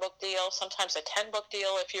 5 book deal, sometimes a 10 book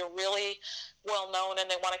deal if you're really well known and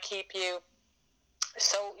they want to keep you.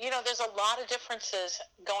 So, there's a lot of differences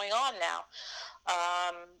going on now.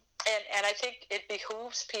 And I think it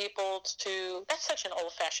behooves people to, that's such an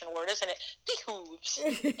old-fashioned word, isn't it? Behooves.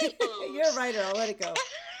 You're a writer, I'll let it go.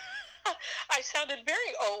 I sounded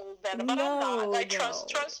very old then, but I'm not.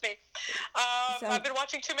 Trust me. I've been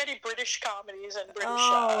watching too many British comedies and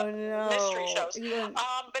British mystery shows.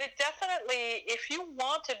 But it definitely, if you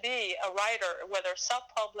want to be a writer, whether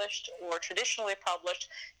self-published or traditionally published,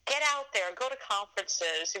 get out there, go to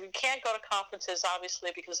conferences. If you can't go to conferences, obviously,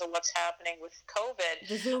 because of what's happening with COVID,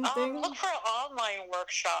 the Zoom thing? Look for online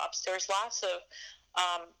workshops. There's lots of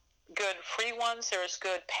good free ones. There's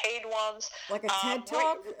good paid ones. Like a TED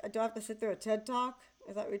Talk? Do I have to sit through a TED Talk?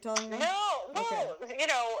 Is that what you're telling me? No. Okay.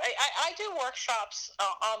 I do workshops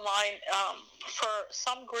online for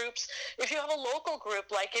some groups. If you have a local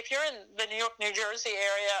group, like if you're in the New York, New Jersey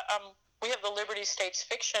area, we have the Liberty States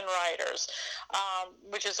Fiction Writers,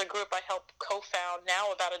 which is a group I helped co-found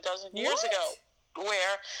now about a dozen years ago.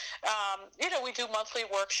 where, we do monthly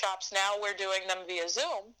workshops now. We're doing them via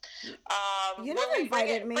Zoom. You never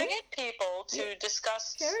invited me. Bring in people to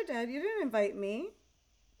discuss. Sarah, Dad, you didn't invite me.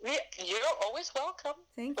 Yeah, you're always welcome.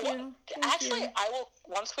 Thank you. Actually, I will,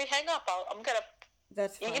 once we hang up, I'm going to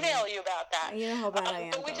email you about that. You know how bad I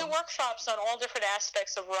am. But we do workshops on all different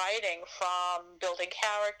aspects of writing, from building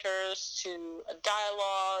characters to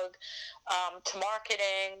dialogue, to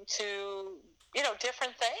marketing, to,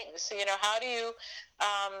 different things. How do you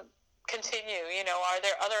continue? Are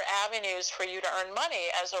there other avenues for you to earn money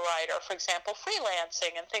as a writer? For example,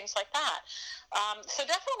 freelancing and things like that. So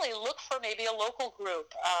definitely look for maybe a local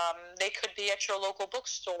group. They could be at your local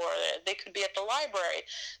bookstore. They could be at the library.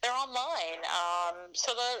 They're online.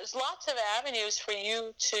 So there's lots of avenues for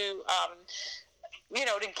you to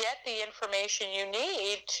to get the information you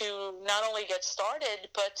need to not only get started,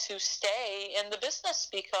 but to stay in the business,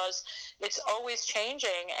 because it's always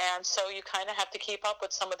changing. And so you kind of have to keep up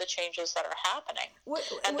with some of the changes that are happening.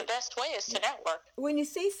 The best way is to network. When you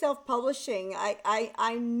say self-publishing,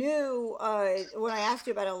 I knew when I asked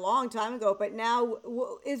you about it a long time ago, but now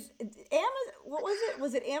is Amazon, what was it?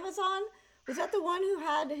 Was it Amazon? Was that the one who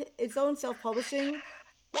had its own self-publishing?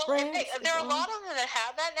 Well, there are a lot of them that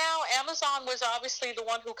have that now. Amazon was obviously the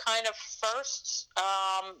one who kind of first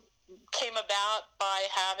came about by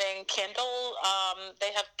having Kindle.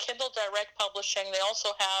 They have Kindle Direct Publishing. They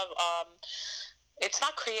also have, it's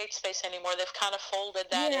not CreateSpace anymore. They've kind of folded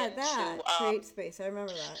that into... CreateSpace. I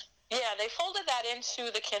remember that. Yeah, they folded that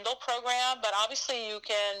into the Kindle program, but obviously you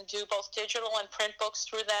can do both digital and print books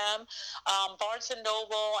through them. Barnes &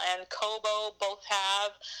 Noble and Kobo both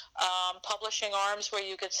have publishing arms where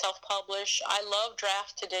you could self-publish. I love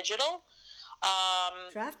Draft to Digital.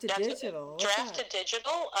 Draft to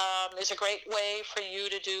Digital is a great way for you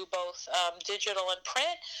to do both digital and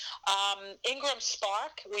print. Ingram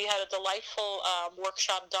Spark, we had a delightful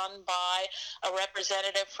workshop done by a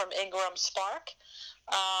representative from Ingram Spark.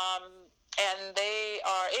 And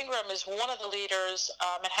Ingram is one of the leaders,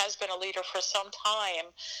 and has been a leader for some time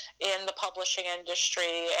in the publishing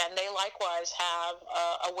industry, and they likewise have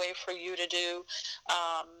a way for you to do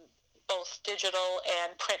both digital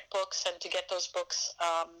and print books, and to get those books,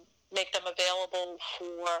 make them available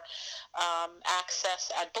for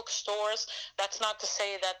access at bookstores. That's not to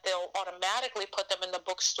say that they'll automatically put them in the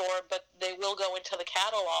bookstore, but they will go into the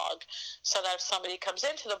catalog, so that if somebody comes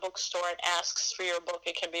into the bookstore and asks for your book,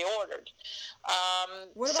 it can be ordered.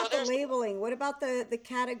 What about the labeling? What about the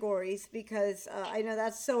categories? Because I know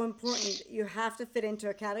that's so important. You have to fit into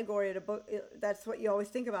a category at a book. That's what you always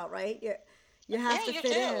think about, right? You have to fit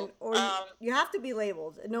in, or you have to be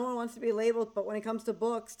labeled. No one wants to be labeled, but when it comes to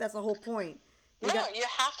books, that's the whole point. You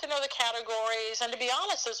have to know the categories, and to be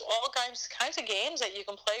honest, there's all kinds of games that you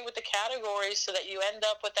can play with the categories, so that you end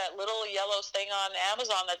up with that little yellow thing on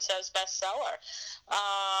Amazon that says bestseller.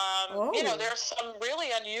 There's some really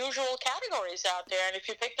unusual categories out there, and if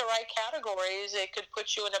you pick the right categories, it could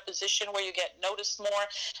put you in a position where you get noticed more,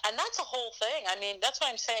 and that's a whole thing. I mean, that's what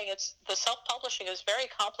I'm saying. The self-publishing is very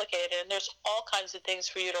complicated, and there's all kinds of things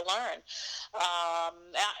for you to learn.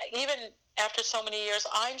 Even after so many years,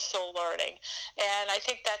 I'm still learning. And I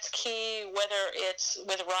think that's key, whether it's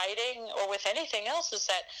with writing or with anything else, is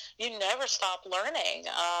that you never stop learning.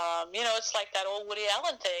 It's like that old Woody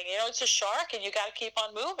Allen thing. It's a shark, and you got to keep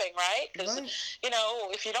on moving, right? Because,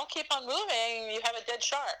 if you don't keep on moving, you have a dead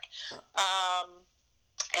shark.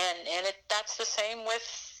 That's the same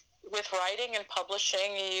with writing and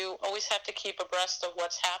publishing. You always have to keep abreast of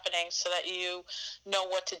what's happening, so that you know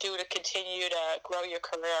what to do to continue to grow your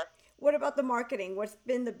career. What about the marketing? What's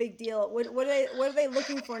been the big deal? What are they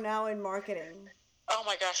looking for now in marketing? Oh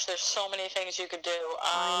my gosh, there's so many things you could do.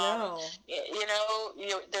 I know.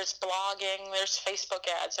 There's blogging, there's Facebook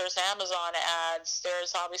ads, there's Amazon ads,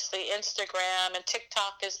 there's obviously Instagram, and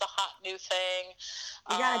TikTok is the hot new thing.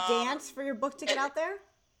 You got to dance for your book to get out there?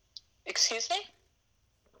 Excuse me?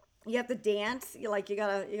 You have to dance. You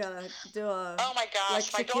gotta do a. Oh my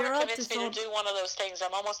gosh! Like my daughter convinced me to do one of those things.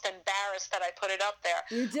 I'm almost embarrassed that I put it up there.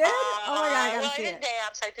 You did? Oh my God! I didn't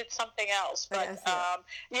dance. I did something else. But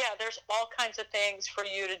there's all kinds of things for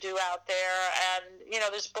you to do out there, and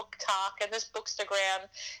there's Book Talk and there's Bookstagram.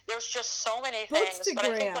 There's just so many things. But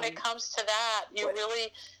I think when it comes to that, you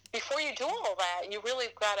really before you do all that, you really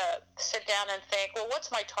got to sit down and think, well,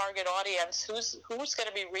 what's my target audience? Who's going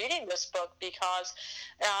to be reading this book? Because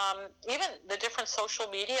even the different social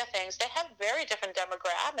media things, they have very different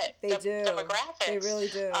demographics. They really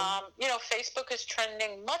do. Facebook is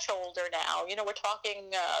trending much older now. We're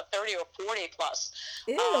talking 30 or 40 plus.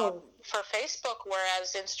 Ew. For Facebook,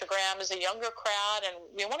 whereas Instagram is a younger crowd, and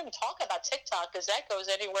we won't even talk about TikTok because that goes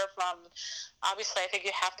anywhere from, obviously, I think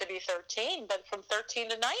you have to be 13, but from 13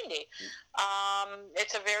 to 90.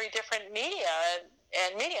 It's a very different medium,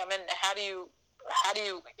 and how do you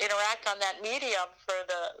interact on that medium for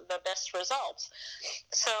the best results?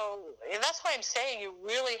 So that's why I'm saying you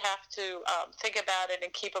really have to think about it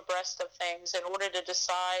and keep abreast of things in order to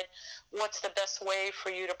decide what's the best way for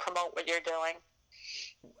you to promote what you're doing.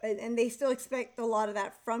 And they still expect a lot of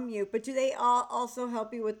that from you, but do they also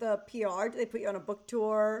help you with the PR? Do they put you on a book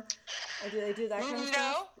tour, or do they do that kind of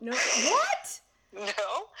stuff? No. What?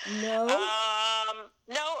 No.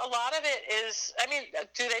 No, a lot of it is,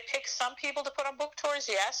 do they pick some people to put on book tours?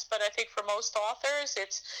 Yes, but I think for most authors,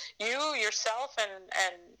 it's you, yourself, and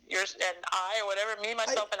I, or whatever, me,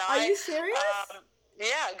 myself, and I. Are you serious?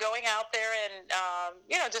 Yeah, going out there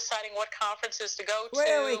and, deciding what conferences to go to.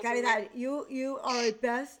 Wait, Caridad, you are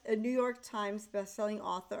a New York Times bestselling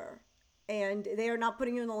author, and they are not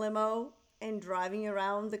putting you in a limo and driving you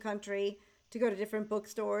around the country to go to different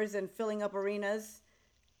bookstores and filling up arenas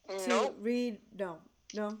to read. No.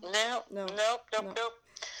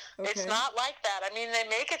 Okay. It's not like that. They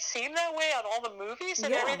make it seem that way on all the movies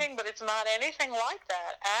and everything, but it's not anything like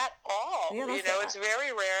that at all. Yeah, it's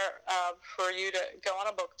very rare for you to go on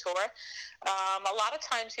a book tour. A lot of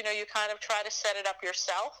times, you kind of try to set it up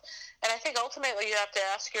yourself. And I think ultimately you have to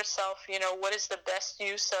ask yourself, what is the best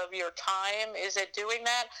use of your time? Is it doing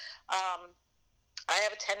that? I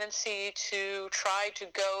have a tendency to try to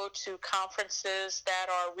go to conferences that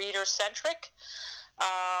are reader-centric,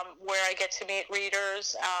 where I get to meet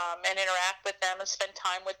readers and interact with them and spend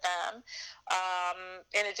time with them,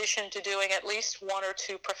 in addition to doing at least one or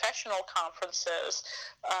two professional conferences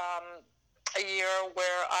a year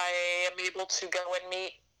where I am able to go and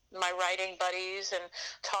meet my writing buddies and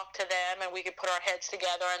talk to them, and we can put our heads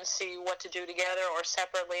together and see what to do together or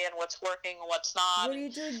separately and what's working and what's not. What are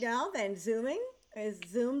you doing now then? Zooming? Is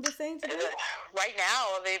Zoom the thing to do? Right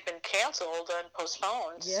now, they've been canceled and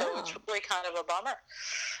postponed, so it's really kind of a bummer.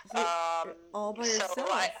 All by yourself. So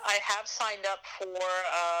I have signed up for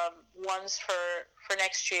ones for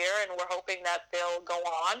next year, and we're hoping that they'll go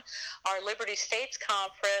on. Our Liberty States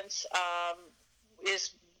Conference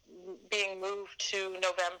is being moved to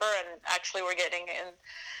November, and actually we're in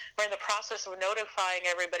the process of notifying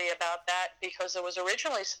everybody about that, because it was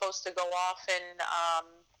originally supposed to go off in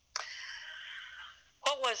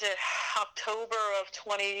what was it, October of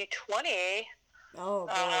 2020? Oh,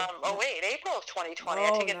 April of 2020. I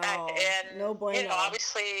take it back. And, no bueno.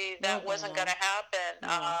 Obviously that wasn't going to happen. No.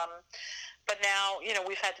 But now,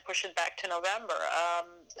 we've had to push it back to November.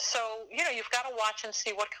 So, you've got to watch and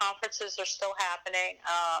see what conferences are still happening.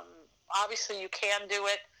 Obviously, you can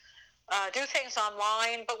do things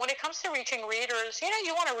online, but when it comes to reaching readers,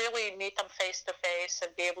 you want to really meet them face to face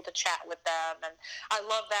and be able to chat with them. And I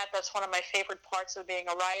love that. That's one of my favorite parts of being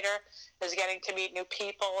a writer, is getting to meet new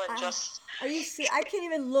people and just. I can't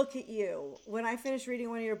even look at you when I finish reading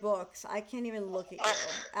one of your books. I can't even look at you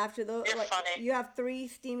after those. You're funny. You have 3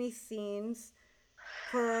 steamy scenes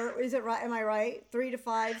per. Is it right? Am I right? 3 to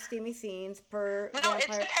 5 steamy scenes per. No, it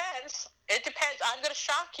depends. It depends. I'm going to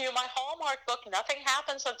shock you. My Hallmark book, nothing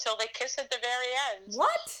happens until they kiss at the very end.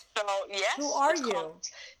 What? So, yes. Who are you?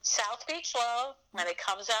 South Beach Love, and it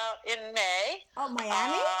comes out in May. Oh,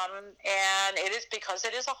 Miami? And it is, because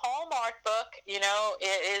it is a Hallmark book, it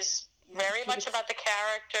is very much about the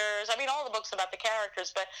characters. All the books about the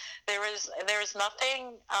characters, but there is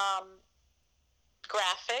nothing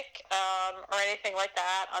graphic or anything like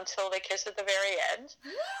that until they kiss at the very end.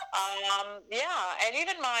 And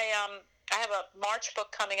even I have a March book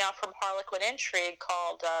coming out from Harlequin Intrigue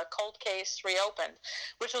called Cold Case Reopened,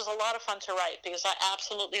 which was a lot of fun to write, because I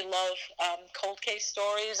absolutely love cold case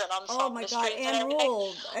stories and unsolved mysteries. Oh my God, Anne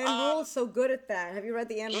Rule. Anne Rule is so good at that. Have you read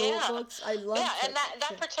the Anne Rule books? I love it. Yeah, and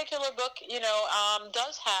that particular book,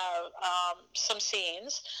 does have some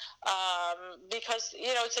scenes, because,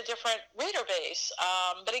 it's a different reader base.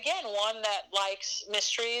 But again, one that likes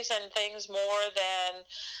mysteries and things more than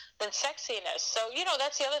sexiness. So,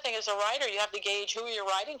 that's the other thing. As a writer, you have to gauge who you're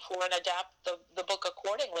writing for and adapt the book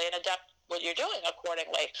accordingly and adapt what you're doing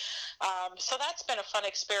accordingly. So that's been a fun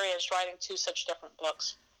experience, writing 2 such different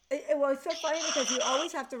books. Well, it's so funny because you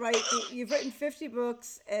always have to write. You've written 50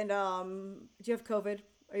 books, and do you have COVID?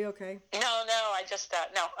 Are you okay? No, I just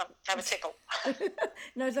no, I'm a tickle.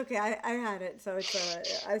 No, it's okay. I had it, so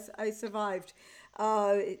it's I survived.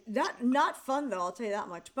 Not fun though. I'll tell you that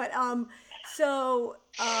much. But so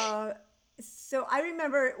so I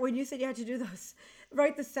remember when you said you had to do those,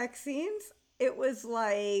 right? The sex scenes. It was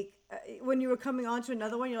like when you were coming on to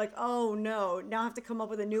another one, you're like, oh no, now I have to come up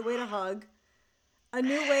with a new way to hug, a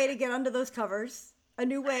new way to get under those covers, a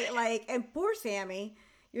new way, like, and poor Sammy,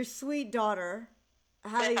 your sweet daughter,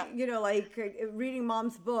 having, Yeah. like reading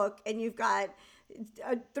mom's book, and you've got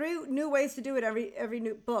three new ways to do it every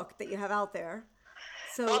new book that you have out there.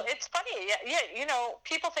 Well, So, it's funny. Yeah, yeah,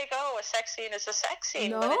 people think, oh, a sex scene is a sex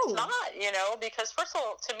scene, but it's no, not, because first of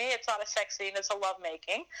all, to me, it's not a sex scene, it's a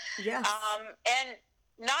lovemaking. yes, And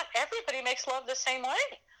not everybody makes love the same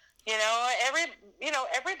way.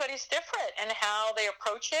 Everybody's different in how they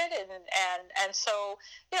approach it. And so,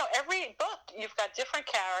 every book, you've got different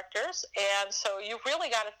characters. And so you've really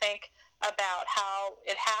got to think about how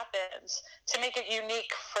it happens to make it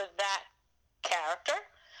unique for that character.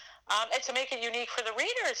 And to make it unique for the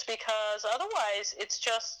readers, because otherwise it's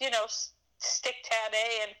just, stick tab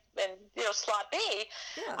A and slot B,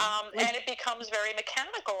 yeah, and it becomes very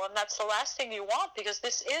mechanical, and that's the last thing you want, because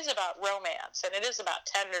this is about romance, and it is about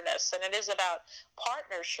tenderness, and it is about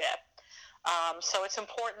partnership. So it's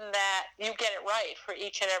important that you get it right for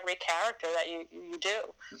each and every character that you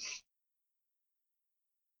do.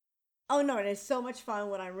 oh no, and it's so much fun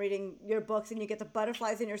when I'm reading your books and you get the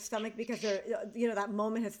butterflies in your stomach because they're, that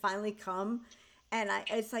moment has finally come, and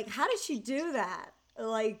it's like, how did she do that?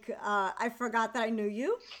 Like, I forgot that I knew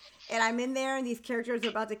you, and I'm in there, and these characters are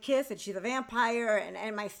about to kiss, and she's a vampire,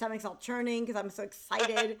 and my stomach's all churning because I'm so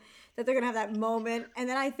excited that they're gonna have that moment, and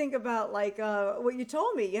then I think about like what you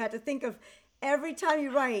told me. You had to think of every time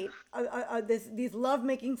you write these love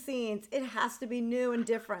making scenes, it has to be new and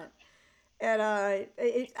different. And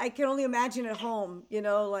I can only imagine at home,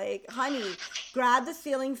 like, honey, grab the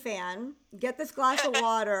ceiling fan, get this glass of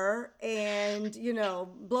water, and,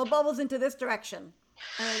 blow bubbles into this direction.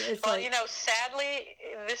 And it's Well, like, sadly,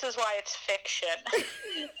 this is why it's fiction.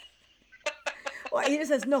 well, he just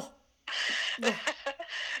says, no, no,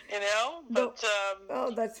 no. But Oh,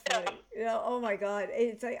 that's funny. Oh my God.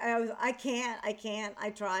 It's like, I can't, I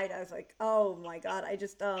tried. I was like, oh my God. I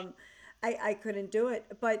just, I couldn't do it.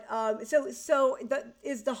 But, so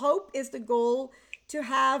the hope, is the goal to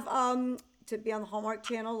have, to be on the Hallmark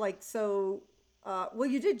Channel? Like, so, well,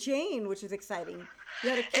 you did Jane, which is exciting. You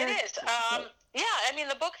had a it is. Yeah, I mean,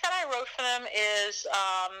 the book that I wrote for them is,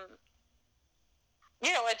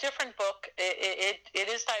 a different book. It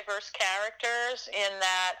is diverse characters in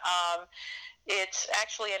that it's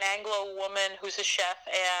actually an Anglo woman who's a chef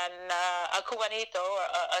and a cubanito,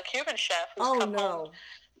 a Cuban chef who's oh no.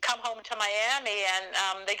 come home to Miami, and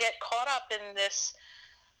they get caught up in this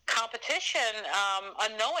competition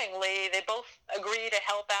unknowingly. They both agree to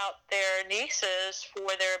help out their nieces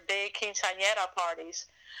for their big quinceañera parties,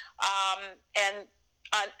 and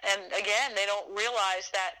again, they don't realize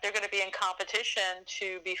that they're going to be in competition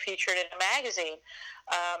to be featured in a magazine.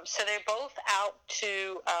 So they're both out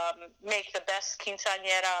to make the best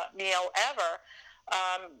quinceañera meal ever.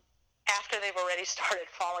 After they've already started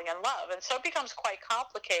falling in love. And so it becomes quite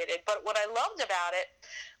complicated. But what I loved about it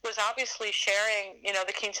was obviously sharing,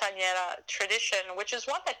 the quinceañera tradition, which is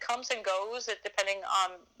one that comes and goes depending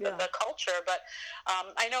on the culture. But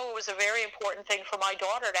I know it was a very important thing for my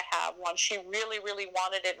daughter to have one. She really, really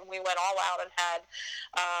wanted it, and we went all out and had,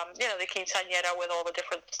 the quinceañera with all the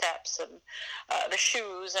different steps and the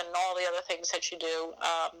shoes and all the other things that you do.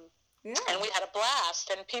 Yeah. And we had a blast,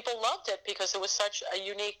 and people loved it because it was such a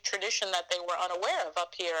unique tradition that they were unaware of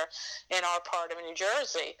up here in our part of New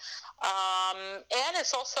Jersey. And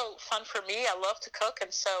it's also fun for me. I love to cook,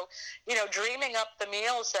 and so, dreaming up the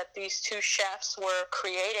meals that these two chefs were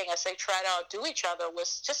creating as they try to outdo each other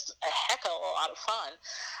was just a heck of a lot of fun.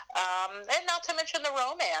 And not to mention the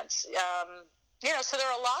romance. So there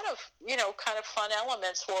are a lot of, kind of fun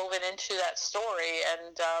elements woven into that story,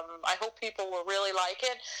 and I hope people will really like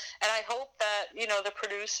it, and I hope that, the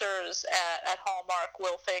producers at Hallmark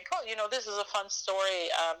will think, oh, this is a fun story,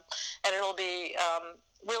 and it'll be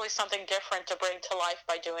really something different to bring to life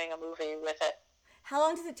by doing a movie with it. How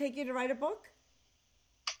long does it take you to write a book?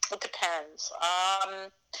 It depends.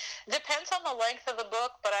 Depends on the length of the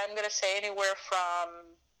book, but I'm going to say anywhere from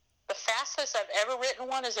the fastest I've ever written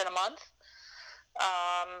one is in a month.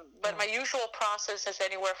 But my usual process is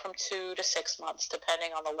anywhere from 2 to 6 months,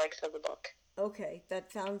 depending on the length of the book. Okay,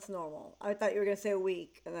 that sounds normal. I thought you were going to say a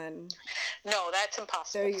week, and then... No, that's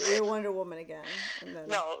impossible. So you're Wonder Woman again. And then...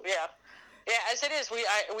 No, yeah. Yeah, as it is,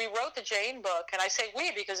 we wrote the Jane book, and I say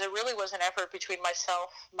we because it really was an effort between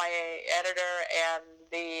myself, my editor, and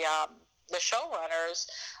the showrunners.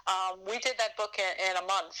 We did that book in a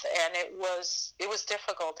month, and it was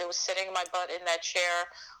difficult. It was sitting my butt in that chair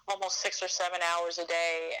almost 6 or 7 hours a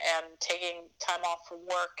day, and taking time off from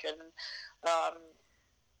work, and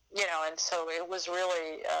and so it was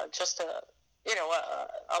really just a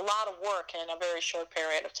lot of work in a very short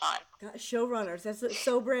period of time. God, showrunners, that's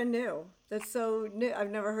so brand new. That's so new. I've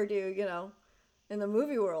never heard you, in the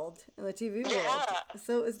movie world, in the TV world.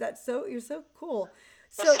 Yeah. So you're so cool.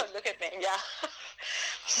 So look at me, yeah.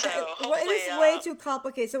 So it is way too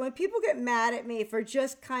complicated. So when people get mad at me for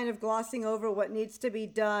just kind of glossing over what needs to be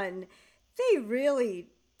done, they really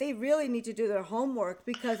need to do their homework,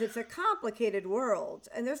 because it's a complicated world,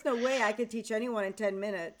 and there's no way I could teach anyone in 10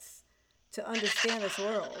 minutes to understand this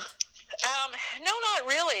world. No, not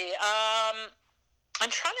really. I'm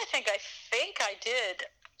trying to think. I think I did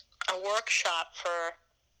a workshop for,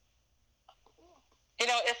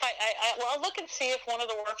 if I'll look and see if one of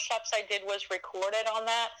the workshops I did was recorded on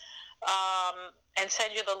that, and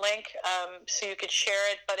send you the link so you could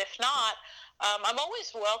share it. But if not, I'm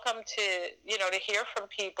always welcome to hear from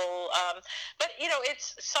people. But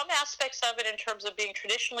it's some aspects of it in terms of being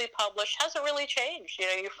traditionally published hasn't really changed.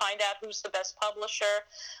 You find out who's the best publisher.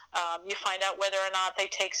 You find out whether or not they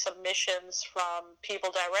take submissions from people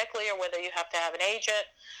directly, or whether you have to have an agent.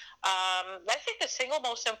 I think the single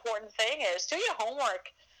most important thing is do your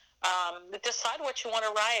homework. Decide what you want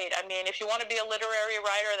to write. I mean, if you want to be a literary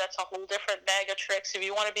writer, that's a whole different bag of tricks. If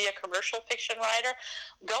you want to be a commercial fiction writer,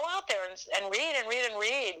 go out there and read and read and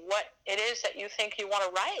read what it is that you think you want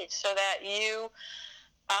to write, so that you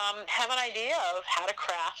have an idea of how to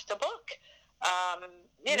craft a book.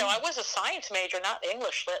 I was a science major, not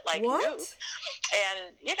English lit like what? you.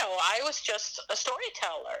 And, I was just a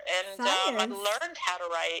storyteller. And I learned how to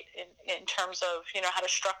write in terms of, how to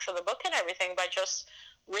structure the book and everything by just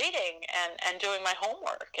reading and doing my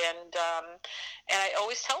homework. And I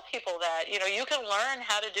always tell people that, you can learn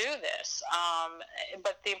how to do this.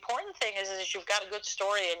 But the important thing is you've got a good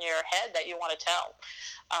story in your head that you want to tell.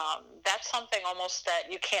 That's something almost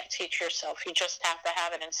that you can't teach yourself. You just have to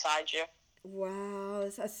have it inside you. Wow,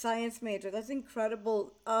 it's a science major. That's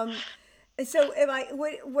incredible. So,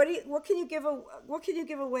 what can you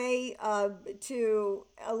give away to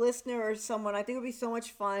a listener or someone? I think it would be so much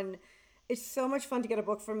fun. It's so much fun to get a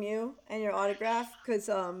book from you and your autograph, because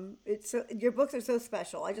your books are so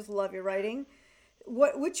special. I just love your writing.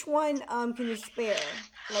 Which one can you spare,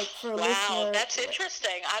 like, for a listener? Wow, that's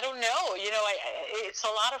interesting. I don't know. It's a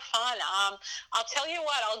lot of fun. I'll tell you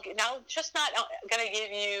what. I'm just not going to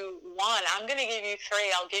give you one. I'm going to give you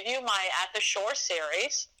three. I'll give you my At the Shore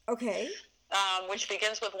series. Okay. Which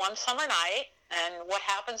begins with One Summer Night, and What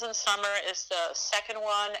Happens in Summer is the second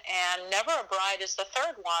one, and Never a Bride is the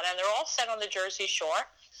third one, and they're all set on the Jersey Shore.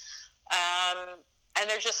 And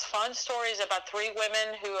they're just fun stories about three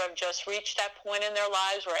women who have just reached that point in their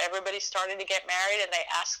lives where everybody's starting to get married, and they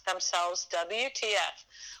ask themselves,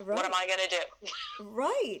 WTF, What am I going to do?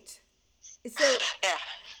 Right. So, yeah.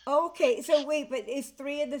 Okay, so wait, but is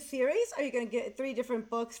three in the series? Are you going to get three different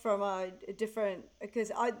books from a different? Because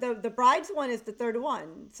the Bride's one is the third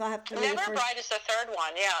one, so I have to. Never a Bride is the third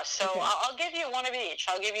one, yeah. So okay. I'll give you one of each.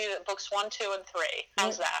 I'll give you books 1, 2, and 3.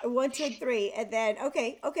 How's that? 1, 2, and 3, and then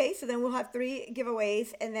okay. So then we'll have 3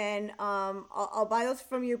 giveaways, and then I'll buy those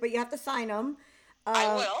from you, but you have to sign them.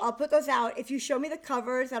 I will. I'll put those out. If you show me the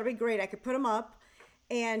covers, that'll be great. I could put them up,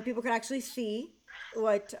 and people can actually see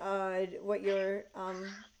what you're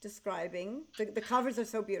describing. The covers are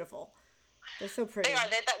so beautiful. They're so pretty. They are.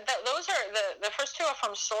 Those are the first 2 are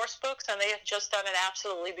from Source Books, and they have just done an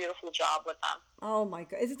absolutely beautiful job with them. Oh my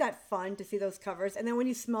God! Isn't that fun to see those covers? And then when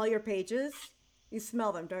you smell your pages, you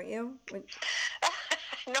smell them, don't you? No,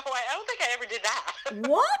 I don't think I ever did that.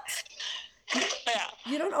 What? Yeah.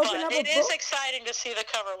 You don't open up a book? It is exciting to see the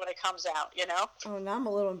cover when it comes out, Oh, now I'm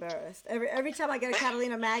a little embarrassed. Every time I get a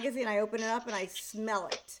Catalina magazine, I open it up and I smell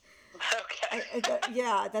it. Okay.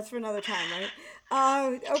 Yeah, that's for another time,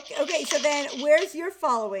 right? Okay. So then, where's your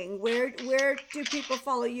following? Where do people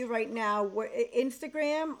follow you right now?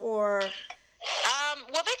 Instagram or?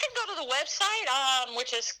 Well, they can go to the website,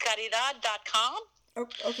 which is caridad.com.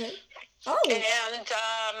 Okay. Oh. And,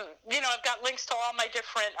 I've got links to all my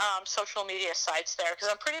different social media sites there, because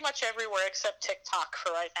I'm pretty much everywhere except TikTok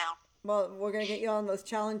for right now. Well, we're going to get you on those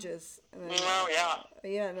challenges. Oh, yeah.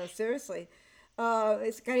 Yeah, no, seriously.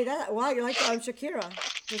 It's Caridad. Wow, you're like Shakira.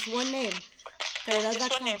 Just one name.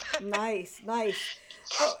 Just one name. Nice.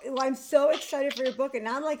 Oh, well, I'm so excited for your book. And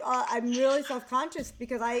now I'm like, I'm really self-conscious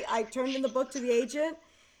because I turned in the book to the agent.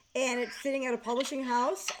 and it's sitting at a publishing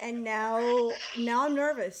house, and now I'm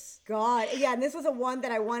nervous. God, yeah, and this was a one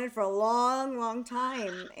that I wanted for a long, long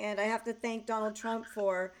time, and I have to thank Donald Trump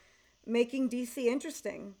for making DC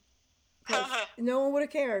interesting, because no one would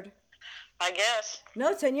have cared. I guess.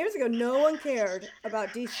 No, 10 years ago, no one cared about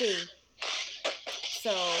DC.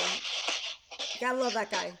 So, gotta love that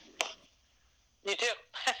guy. You do.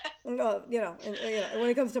 When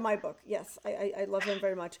it comes to my book, yes, I love him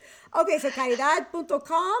very much. Okay, so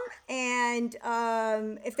caridad.com, and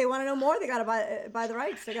if they want to know more, they gotta buy the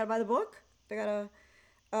rights. They gotta buy the book. They gotta.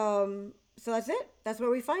 So that's it. That's where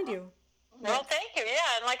we find you. Well, thank you.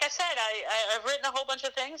 Yeah, and like I said, I've written a whole bunch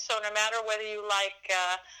of things. So no matter whether you like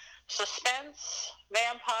suspense,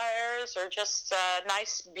 vampires, or just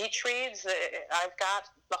nice beach reads, I've got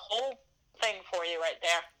the whole thing for you right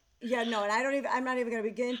there. Yeah, no, and I'm not even going to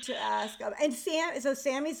begin to ask. And so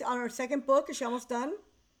Sammy's on her second book. Is she almost done?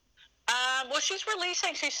 Well, she's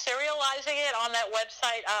serializing it on that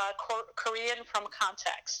website,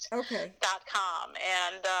 KoreanFromContext.com.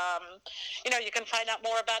 And, you can find out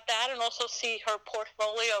more about that and also see her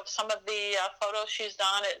portfolio of some of the photos she's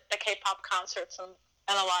done at the K-pop concerts and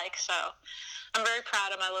alike. So I'm very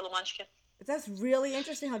proud of my little munchkin. That's really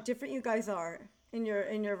interesting how different you guys are in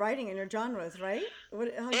your writing and your genres, right? Well,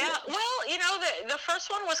 the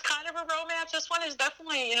first one was kind of a romance. This one is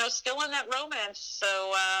definitely, still in that romance.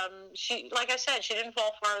 So she, like I said, she didn't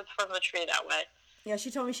fall far from the tree that way. Yeah,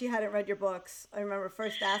 she told me she hadn't read your books. I remember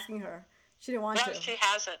first asking her. She didn't want to. No, she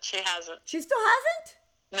hasn't. She still hasn't?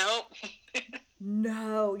 Nope.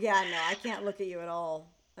 No, I can't look at you at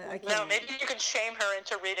all. I can't. No, maybe you can shame her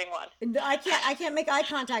into reading one. No, I can't make eye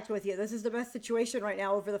contact with you. This is the best situation right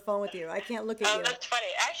now over the phone with you. I can't look at you. Oh, that's funny.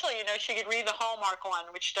 Actually, she could read the Hallmark one,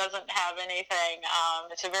 which doesn't have anything.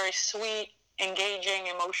 It's a very sweet, engaging,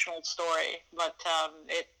 emotional story, but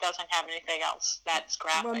it doesn't have anything else that's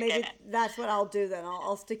graphic. Well, maybe that's what I'll do then.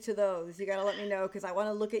 I'll stick to those. You got to let me know because I want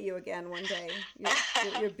to look at you again one day.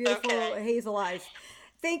 Your beautiful hazel eyes.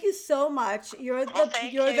 Thank you so much. You're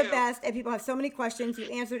the best, and people have so many questions. You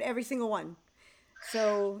answered every single one.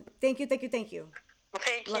 So thank you. Well, thank you.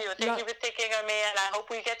 Thank you for thinking of me, and I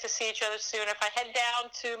hope we get to see each other soon. If I head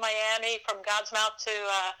down to Miami, from God's mouth to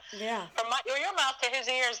from your mouth to his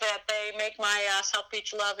ears, that they make my South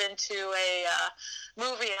Beach love into a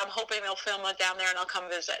movie, I'm hoping they'll film it down there, and I'll come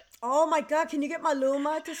visit. Oh my God! Can you get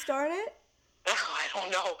Maluma to star in it? Oh, I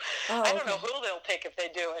don't know. I don't know who they'll pick if they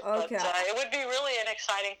do it, but it would be really an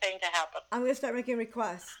exciting thing to happen. I'm going to start making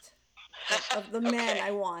requests of the men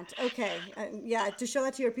I want. Okay. To show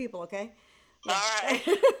that to your people, okay? Yeah. All right.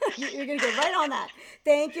 You're going to get right on that.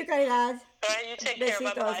 Thank you, Caridad. All right, you take care.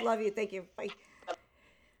 Bye-bye. Love you. Thank you. Bye.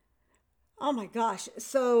 Oh, my gosh.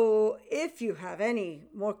 So if you have any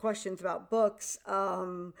more questions about books,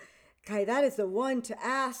 Caridad is the one to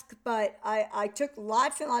ask, but I took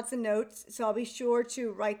lots and lots of notes, so I'll be sure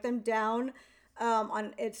to write them down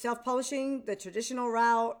on self-publishing, the traditional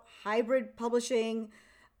route, hybrid publishing,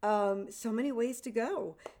 so many ways to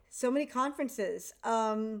go, so many conferences.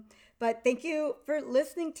 But thank you for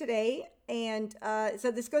listening today. And so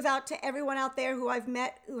this goes out to everyone out there who I've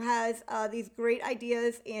met who has these great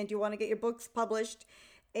ideas and you want to get your books published.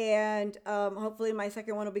 And hopefully my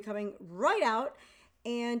second one will be coming right out.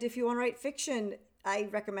 And if you want to write fiction, I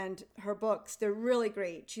recommend her books. They're really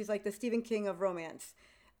great. She's like the Stephen King of romance.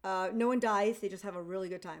 No one dies. They just have a really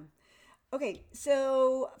good time. Okay,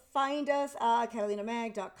 so find us at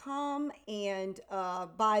CatalinaMag.com and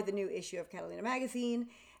buy the new issue of Catalina Magazine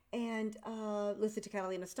and listen to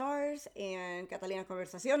Catalina Stars and Catalina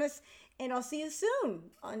Conversaciones. And I'll see you soon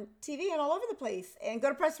on TV and all over the place. And go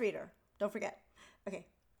to Press Reader. Don't forget. Okay.